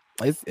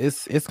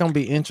 it's gonna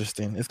be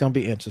interesting. It's gonna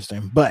be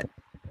interesting. But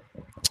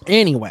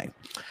anyway,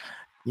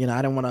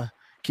 I don't want to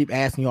keep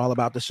asking you all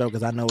about the show,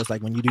 because I know it's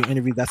like when you do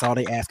interviews, that's all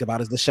they ask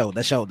about is the show,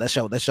 the show, the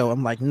show, the show.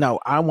 I'm like, no,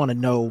 I want to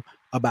know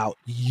about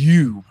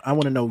you. I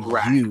want to know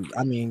Right. you.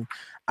 I mean,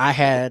 I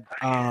had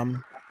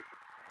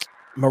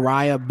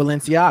Mariah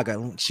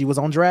Balenciaga. She was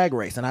on Drag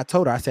Race, and I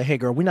told her, I said, hey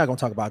girl, we're not gonna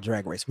talk about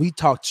Drag Race. We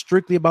talked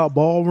strictly about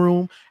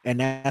ballroom, and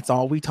that's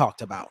all we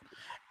talked about.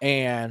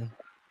 And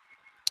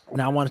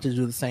I wanted to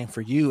do the same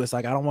for you. It's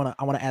like I want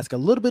to ask a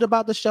little bit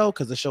about the show,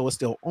 because the show is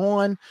still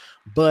on,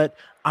 but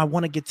I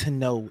want to get to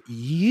know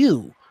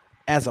you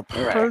as a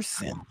Right.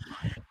 person.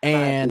 I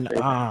And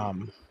appreciate that.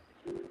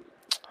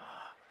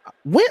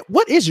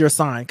 what is your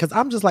sign? Because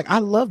I'm just like, I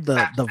love the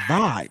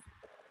vibe.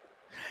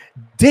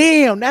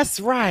 Damn, that's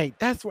right.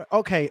 That's right.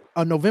 Okay,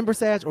 a November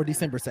Sag or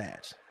December Sag?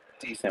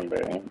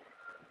 December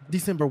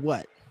December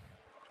what?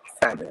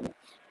 7th.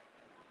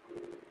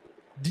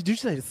 Did you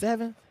say the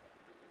 7th?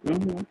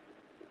 Mm-hmm.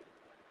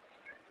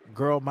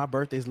 Girl, my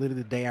birthday is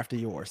literally the day after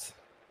yours.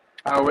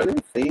 Oh, really?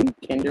 See?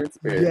 Kindred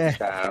spirits, Yeah,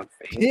 child.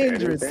 See?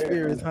 kindred There.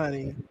 spirits,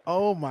 honey.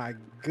 Oh my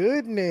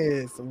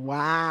goodness.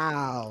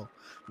 Wow.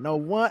 No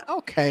one.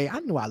 Okay, I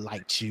knew I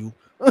liked you.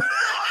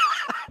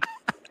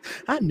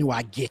 I knew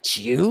I get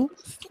you.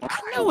 I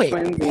knew it.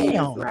 Twinsies,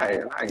 Damn.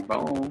 right? Like,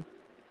 boom.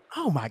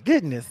 Oh my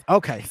goodness.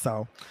 Okay,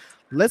 so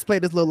let's play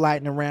this little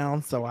lightning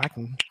round so I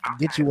can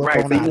get you up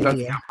Right, on so you out can of go to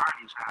here, your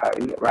party,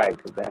 child. Right,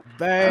 because that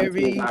auntie is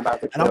baby. not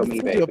about to And I'm kill gonna me,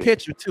 send you a baby.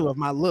 picture too of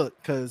my look,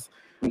 because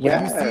when you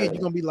see it, Yes.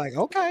 you're gonna be like,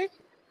 okay.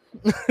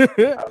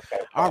 Okay,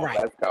 All so right.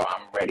 let's go.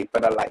 I'm ready for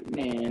the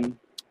lightning.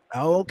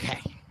 Okay.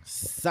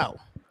 So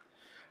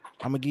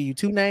I'm gonna give you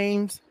two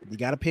names. You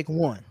gotta pick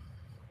one.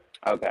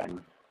 Okay.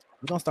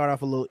 We're gonna start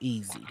off a little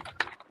easy.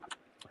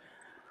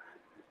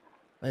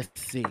 Let's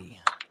see.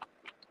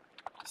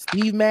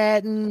 Steve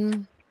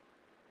Madden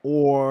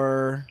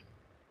or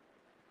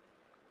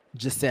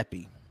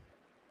Giuseppe?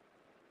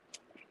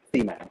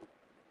 C-Man.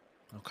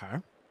 Okay.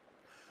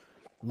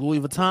 Louis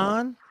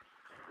Vuitton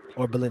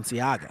or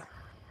Balenciaga?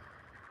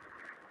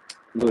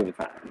 Louis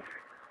Vuitton.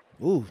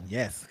 Ooh,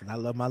 yes, because I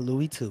love my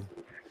Louis too.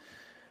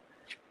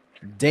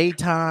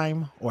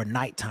 Daytime or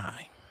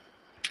nighttime?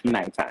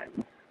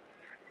 Nighttime.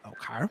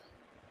 Okay.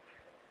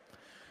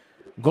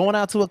 Going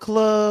out to a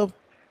club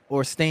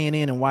or staying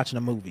in and watching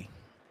a movie?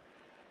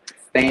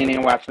 Staying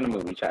in watching a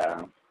movie,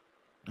 child.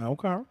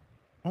 Okay.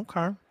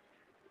 Okay.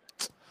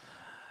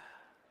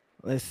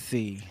 Let's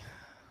see.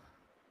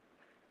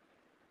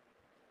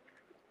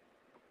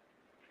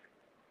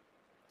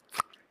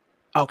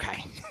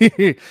 Okay.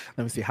 Let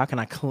me see. How can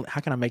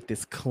I make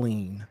this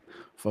clean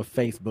for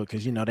Facebook?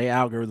 Because they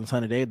algorithms,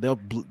 honey.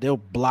 They'll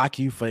block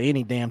you for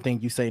any damn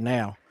thing you say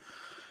now.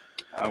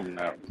 Oh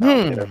no.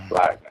 Don't get us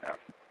blocked now.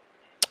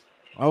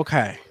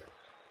 Okay.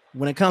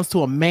 When it comes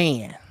to a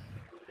man,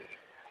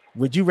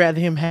 would you rather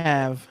him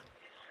have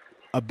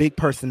a big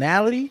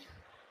personality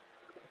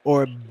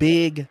or a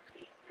big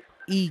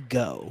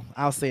ego?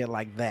 I'll say it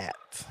like that.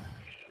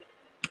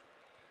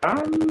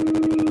 I'm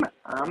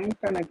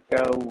gonna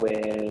go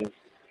with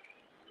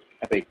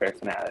a big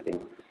personality.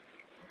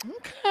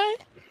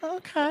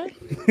 Okay.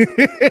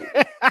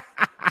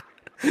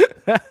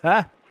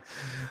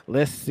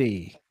 Let's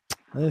see.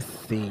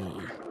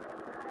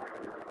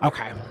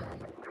 Okay.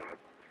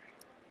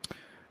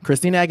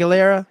 Christina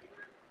Aguilera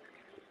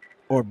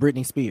or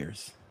Britney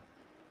Spears?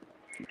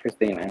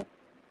 Christina.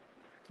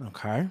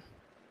 Okay. I'm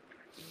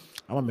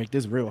gonna make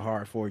this real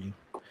hard for you.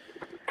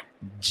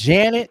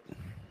 Janet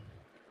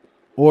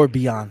or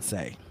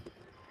Beyonce?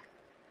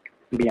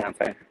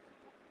 Beyonce.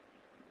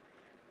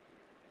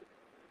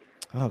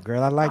 Oh,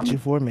 girl, I liked you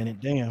for a minute.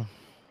 Damn.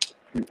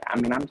 I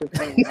mean, I'm just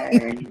saying, hey,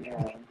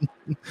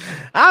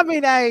 I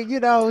mean, hey,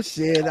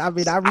 shit. I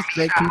mean, I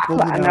respect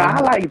people. I know I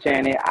like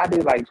Janet. I do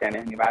like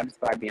Janet, but I just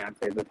feel like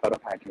Beyonce is a total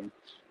package.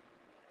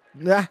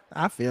 Yeah,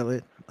 I feel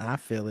it.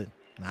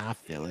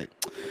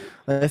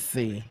 Let's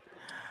see.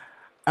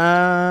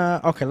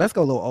 Okay, let's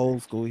go a little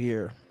old school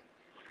here.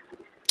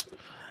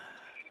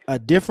 A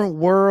Different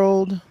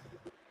World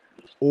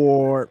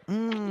or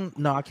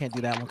no, I can't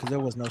do that one because there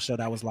was no show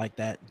that was like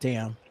that.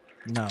 Damn,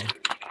 no.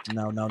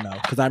 No.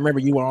 Because I remember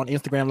you were on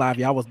Instagram Live.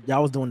 Y'all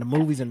was doing the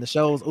movies and the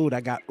shows. Ooh,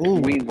 that got I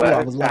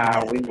was loving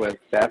that. We was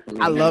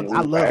definitely. I loved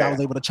I was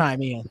able to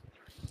chime in.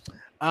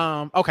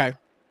 Okay.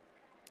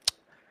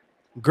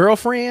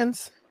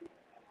 Girlfriends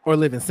or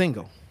living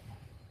single?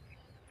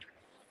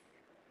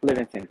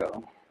 Living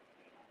single.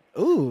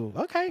 Ooh,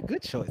 okay.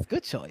 Good choice.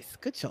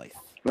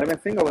 Living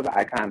single was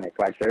iconic.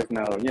 Like, there's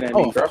no, you know what I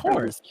mean? Of Girlfriend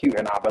course. was cute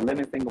and all, but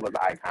living single was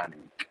iconic.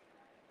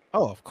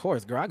 Oh, of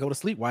course, girl. I go to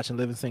sleep watching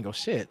Living Single.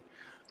 Shit.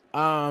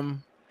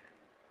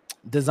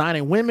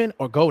 Designing women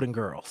or Golden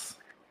Girls?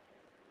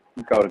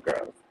 Go to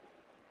girls.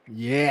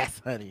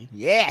 Yes, honey.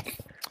 Yes.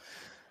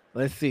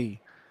 Let's see.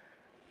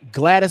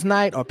 Gladys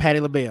Knight or Patti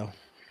LaBelle?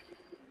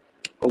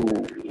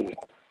 Ooh.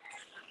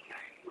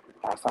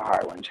 That's a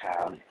hard one,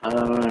 child.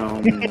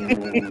 I'll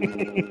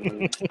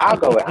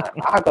go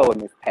with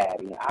Miss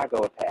Patty. I'll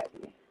go with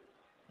Patty.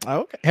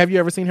 Okay. Have you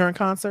ever seen her in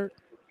concert?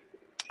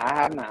 I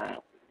have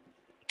not.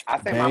 I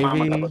seen my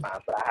mom a couple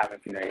times, but I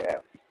haven't seen her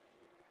yet.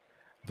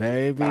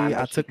 Baby,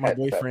 I took my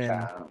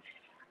boyfriend.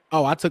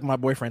 I took my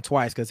boyfriend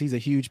twice because he's a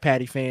huge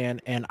Patty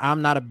fan, and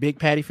I'm not a big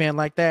Patty fan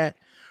like that.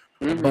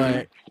 Mm-hmm.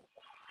 But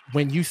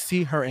when you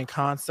see her in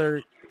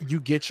concert, you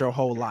get your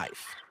whole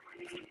life.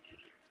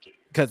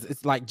 Because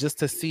it's like just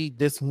to see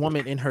this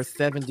woman in her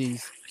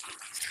 70s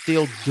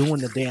still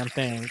doing the damn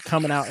thing,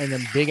 coming out in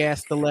them big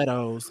ass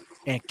stilettos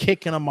and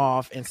kicking them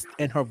off, and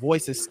her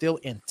voice is still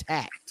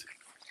intact.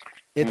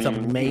 It's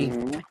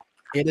amazing.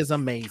 It is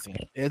amazing.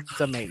 It's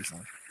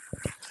amazing.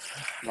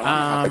 Well,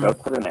 I'm gonna have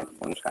to go to the next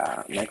one,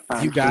 child. Next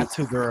time you got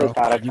to, girl.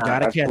 You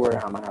gotta catch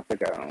her. I'm gonna have to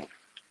go.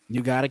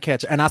 You gotta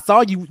catch her. And I saw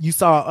you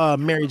saw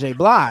Mary J.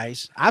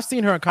 Blige. I've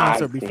seen her in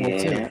concert before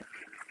too.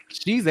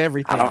 She's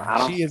everything.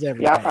 She is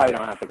everything. Yeah, I probably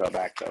don't have to go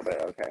back though,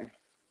 but okay.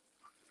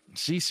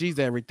 She's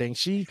everything.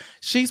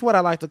 She's what I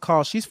like to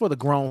call. She's for the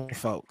grown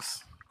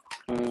folks.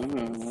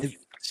 Mm-hmm.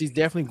 She's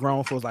definitely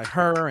grown folks like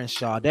her and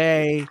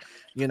Sade.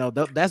 You know,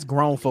 that's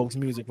grown folks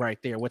music right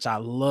there, which I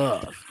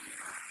love.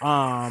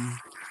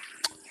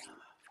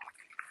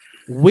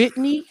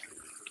 Whitney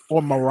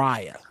or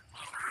Mariah?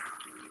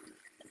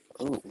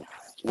 Ooh,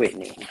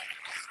 Whitney.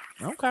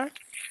 Okay.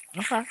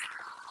 Let's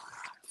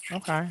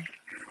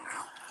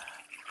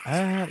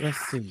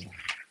see.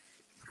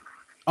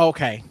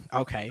 Okay.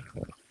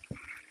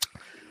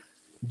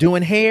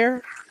 Doing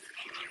hair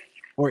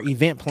or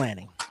event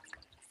planning?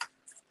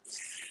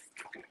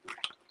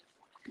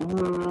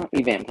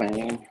 Event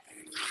planning.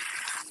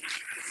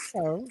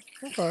 Oh,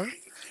 okay.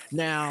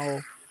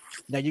 Now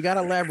you got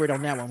to elaborate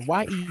on that one.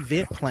 Why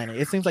event planning?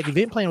 It seems like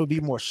event planning would be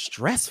more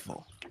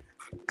stressful.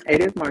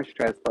 It is more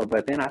stressful,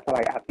 but then I feel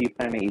like after you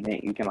plan an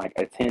event, you can like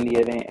attend the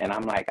event, and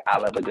I'm like, I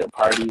love a good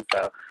party,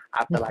 so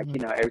I feel like, you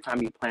know, every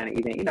time you plan an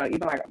event, you know,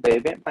 even like the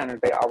event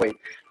planners, they always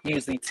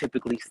usually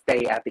typically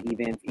stay at the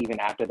events even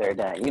after they're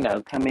done, you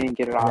know, come in,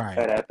 get it all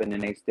set up, and then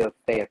they still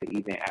stay at the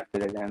event after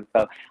they're done.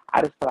 So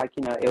I just feel like,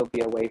 you know, it'll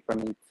be a way for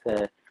me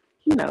to,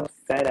 you know,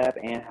 set up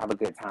and have a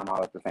good time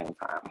all at the same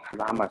time.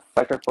 I'm a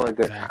sucker for a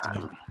good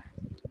time.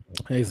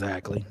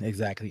 Exactly.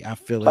 I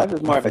feel Plus,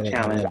 it's more of a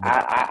challenge.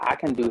 I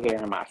can do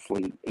hair in my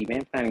sleep.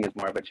 Event planning is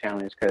more of a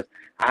challenge because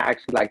I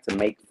actually like to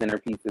make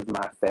centerpieces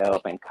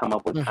myself and come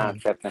up with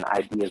concepts and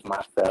ideas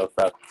myself.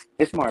 So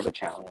it's more of a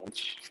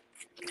challenge.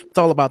 It's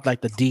all about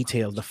like the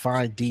details, the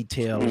fine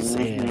details,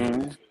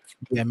 and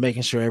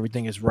making sure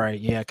everything is right.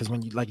 Yeah, because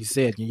when you, like you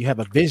said, you have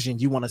a vision,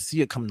 you want to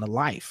see it come to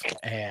life,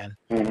 and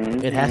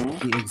it has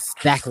to be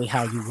exactly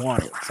how you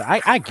want it. So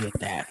I get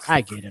that.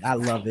 I get it. I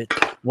love it.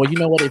 Well, you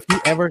know what? If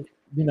you ever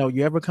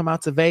come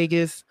out to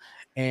Vegas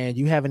and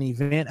you have an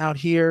event out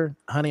here,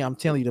 honey, I'm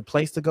telling you, the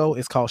place to go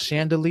is called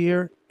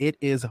Chandelier. It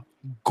is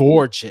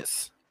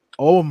gorgeous.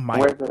 Oh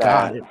my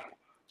God.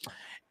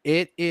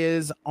 It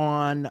is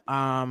on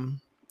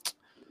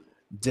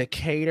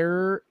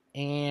Decatur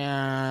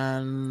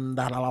and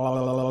I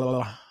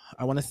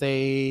want to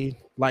say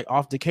like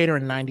off Decatur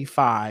and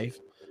 95.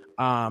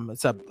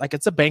 It's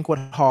a banquet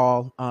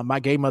hall. My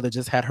gay mother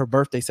just had her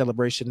birthday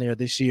celebration there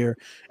this year,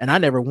 and I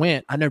never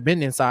went. I never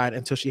been inside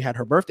until she had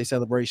her birthday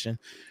celebration,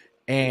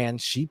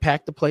 and she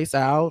packed the place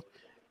out,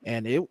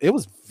 and it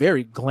was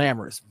very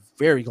glamorous.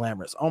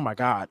 Oh my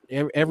God,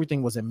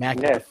 everything was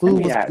immaculate. The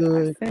food was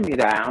good. Send me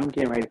that. I'm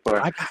getting ready for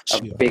a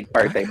big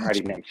birthday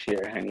party next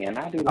year, honey, and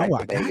I do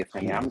like the Vegas,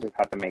 honey. I'm just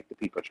have to make the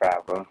people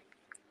travel.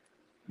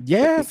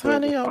 Yes,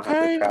 honey.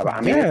 Okay. I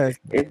mean,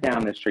 it's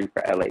down the street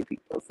for LA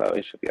people, so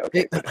it should be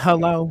okay.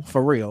 Hello,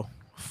 for real.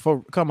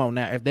 Come on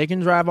now. If they can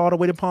drive all the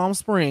way to Palm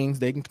Springs,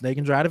 they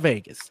can drive to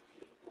Vegas.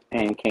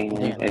 And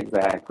Canaan,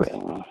 exactly.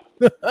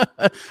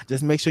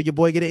 Just make sure your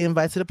boy get an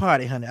invite to the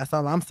party, honey. That's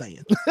all I'm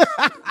saying.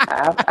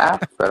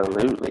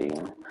 Absolutely.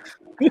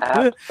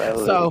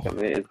 So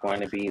it is going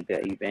to be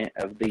the event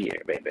of the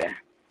year, baby.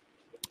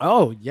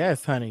 Oh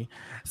yes, honey.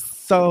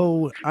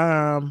 So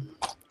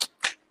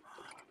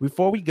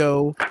before we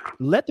go,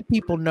 let the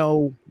people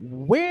know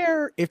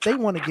where, if they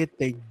want to get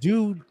their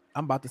dude.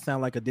 I'm about to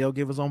sound like Adele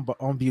Givers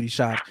on Beauty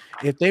Shop.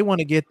 If they want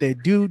to get their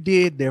dude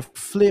did, their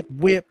flip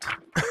whipped,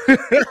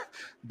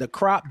 the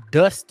crop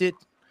dusted,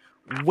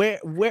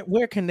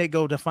 where can they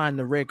go to find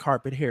the Red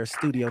Carpet Hair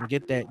Studio and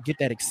get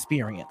that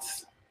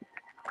experience?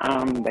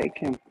 They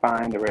can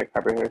find the Red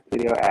Carpet Hair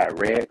Studio at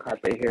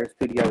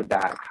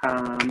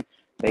redcarpethairstudio.com.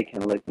 They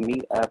can look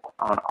me up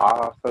on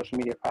all social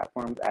media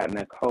platforms at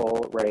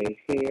Nicole Ray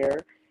Hair,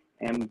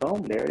 and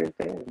boom, there it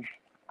is.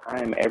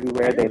 I am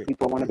everywhere that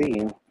people want to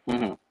be.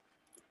 Mm-hmm.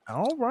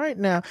 All right,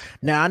 now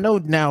I know.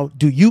 Now,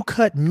 do you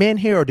cut men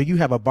hair, or do you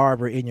have a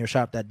barber in your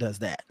shop that does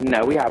that?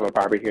 No, we have a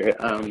barber here.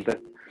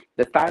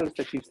 The stylist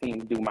that you've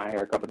seen do my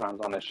hair a couple times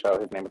on the show,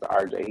 his name is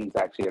RJ. He's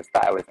actually a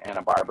stylist and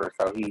a barber,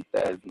 so he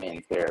does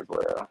men's hair as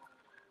well.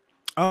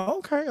 Oh,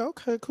 okay,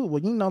 cool.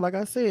 Well, like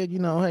I said, hey,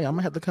 I'm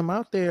gonna have to come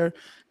out there,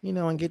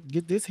 and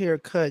get this hair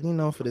cut,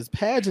 for this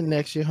pageant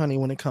next year, honey.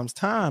 When it comes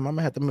time, I'm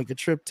gonna have to make a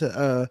trip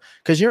to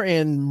because you're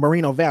in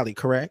Moreno Valley,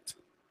 correct?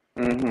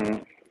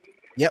 Mm-hmm.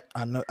 Yep,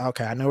 I know.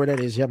 Okay, I know where that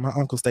is. Yep, my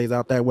uncle stays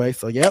out that way,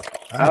 so yep,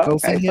 I'll go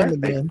see him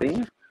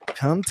again.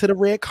 Come to the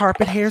Red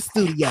Carpet Hair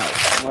Studio.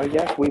 Well,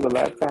 yes, we would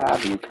love to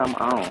have you. Come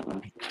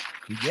on.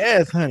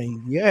 Yes, honey.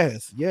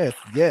 Yes.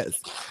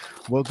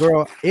 Well,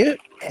 girl, it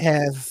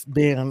has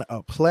been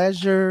a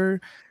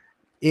pleasure.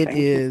 Thank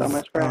you so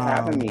much for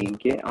having me.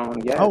 Get on.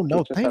 Yes. Oh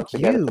no, thank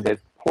you. For this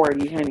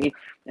party, honey,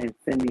 and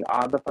send me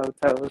all the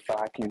photos so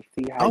I can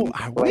see how you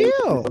display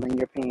people in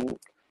your pink.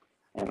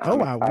 And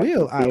I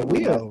will.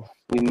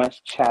 We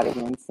must chat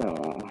again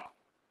soon.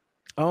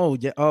 Oh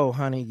yeah. Oh,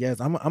 honey. Yes,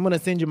 I'm gonna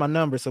send you my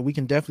number so we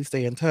can definitely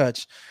stay in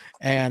touch,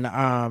 and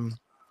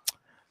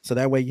so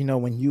that way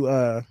when you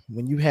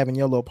having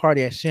your little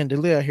party at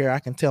Chandelier here, I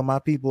can tell my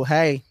people,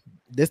 hey,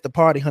 this the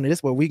party, honey. This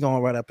is where we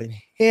going right up in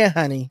here,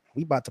 honey.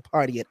 We about to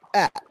party it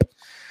up,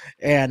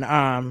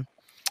 and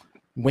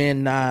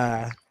when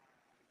I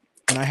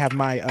have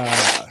my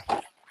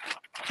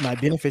my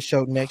benefit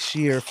show next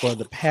year for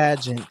the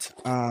pageant,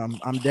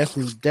 I'm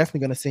definitely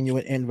gonna send you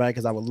an invite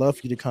because I would love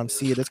for you to come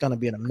see it. It's gonna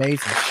be an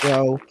amazing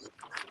show.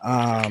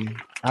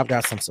 I've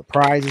got some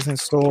surprises in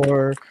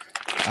store.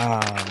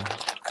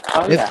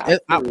 Let me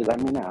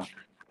know.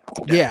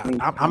 Yeah,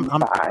 I'm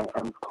okay.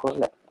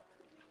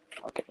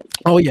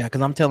 Oh yeah,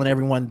 because I'm telling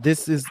everyone,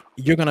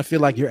 you're gonna feel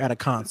like you're at a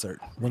concert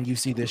when you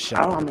see this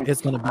show.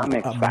 It's gonna be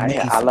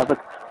amazing. I love a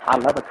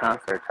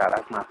concert, child.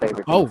 That's my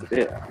favorite thing to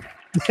do.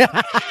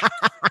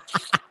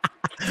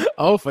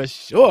 Oh, for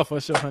sure,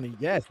 honey.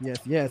 Yes.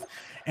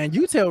 And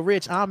you tell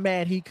Rich I'm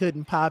mad he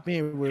couldn't pop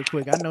in real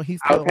quick. I know he's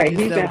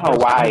in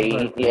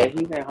Hawaii. Yeah,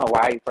 he's in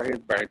Hawaii for his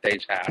birthday,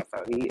 child.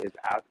 So he is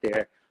out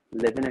there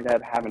living it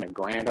up, having a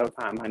grand old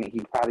time, honey.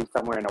 He's probably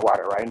somewhere in the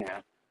water right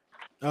now.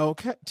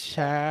 Okay,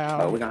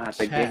 child. So we're gonna have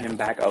to get him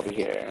back over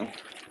here,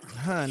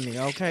 honey.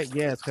 Okay,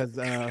 yes, because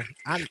I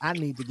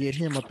need to get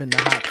him up in the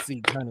hot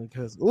seat, honey.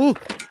 Because ooh,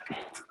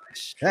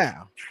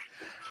 child.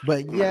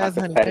 But yes,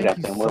 honey, thank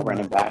you so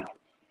much. Back.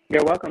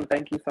 You're welcome.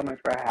 Thank you so much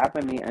for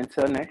having me.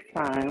 Until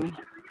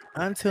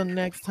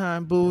next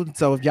time, boo.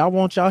 So if y'all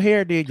want y'all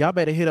hair did, y'all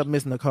better hit up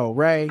Miss Nicole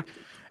Ray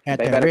at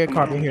that Red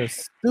Carpet Hair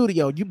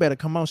Studio. You better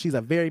come on. She's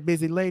a very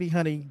busy lady,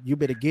 honey. You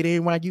better get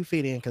in while you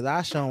fit in, because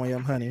I show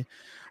him, honey.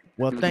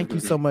 Well, thank you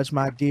so much,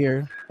 my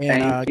dear.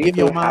 And give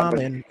your mom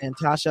and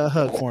Tasha a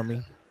hug for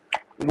me.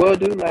 Will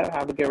do, love.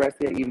 Have a good rest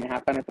of your evening.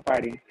 Have fun at the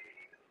party.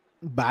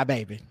 Bye,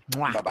 baby.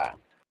 Bye-bye.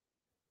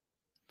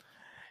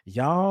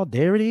 Y'all,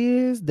 there it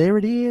is.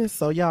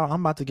 So y'all,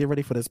 I'm about to get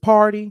ready for this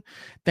party.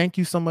 Thank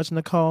you so much,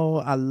 Nicole.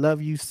 I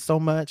love you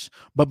so much.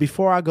 But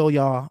before I go,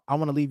 y'all, I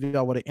want to leave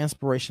y'all with an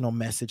inspirational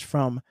message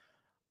from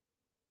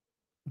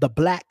the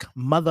Black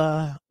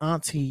mother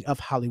auntie of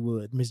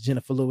Hollywood, Miss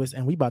Jennifer Lewis,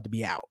 and we about to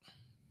be out.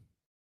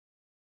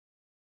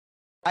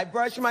 I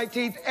brush my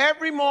teeth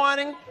every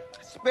morning,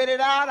 spit it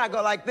out. I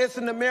go like this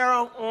in the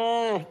mirror,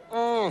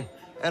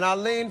 and I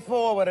lean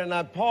forward and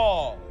I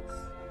pause.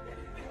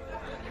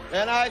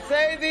 And I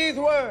say these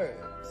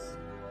words,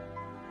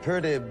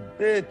 pretty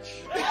bitch.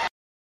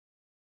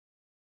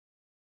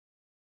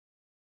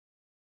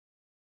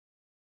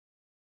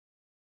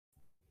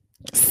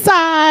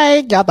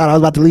 Psych! Y'all thought I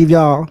was about to leave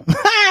y'all.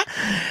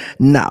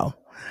 No.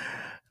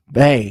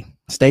 Hey,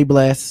 stay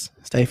blessed.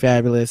 Stay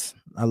fabulous.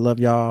 I love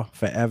y'all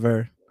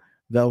forever.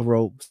 Velvet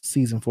Rope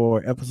Season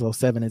 4, Episode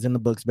 7 is in the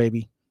books,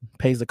 baby.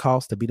 Pays the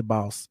cost to be the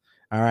boss.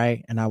 All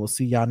right? And I will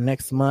see y'all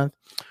next month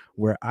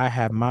where I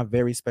have my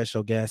very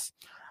special guest,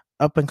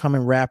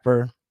 up-and-coming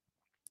rapper,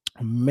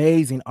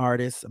 amazing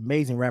artist,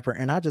 amazing rapper,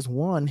 and I just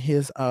won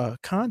his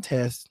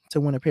contest to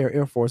win a pair of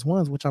Air Force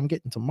Ones, which I'm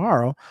getting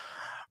tomorrow.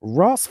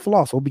 Ross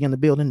Floss will be in the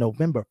building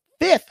November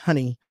 5th,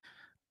 honey.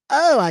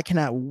 Oh, I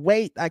cannot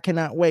wait,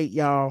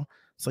 y'all.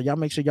 So y'all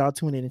make sure y'all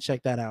tune in and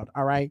check that out.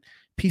 All right,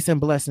 peace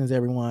and blessings,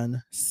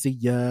 everyone. See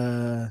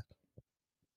ya.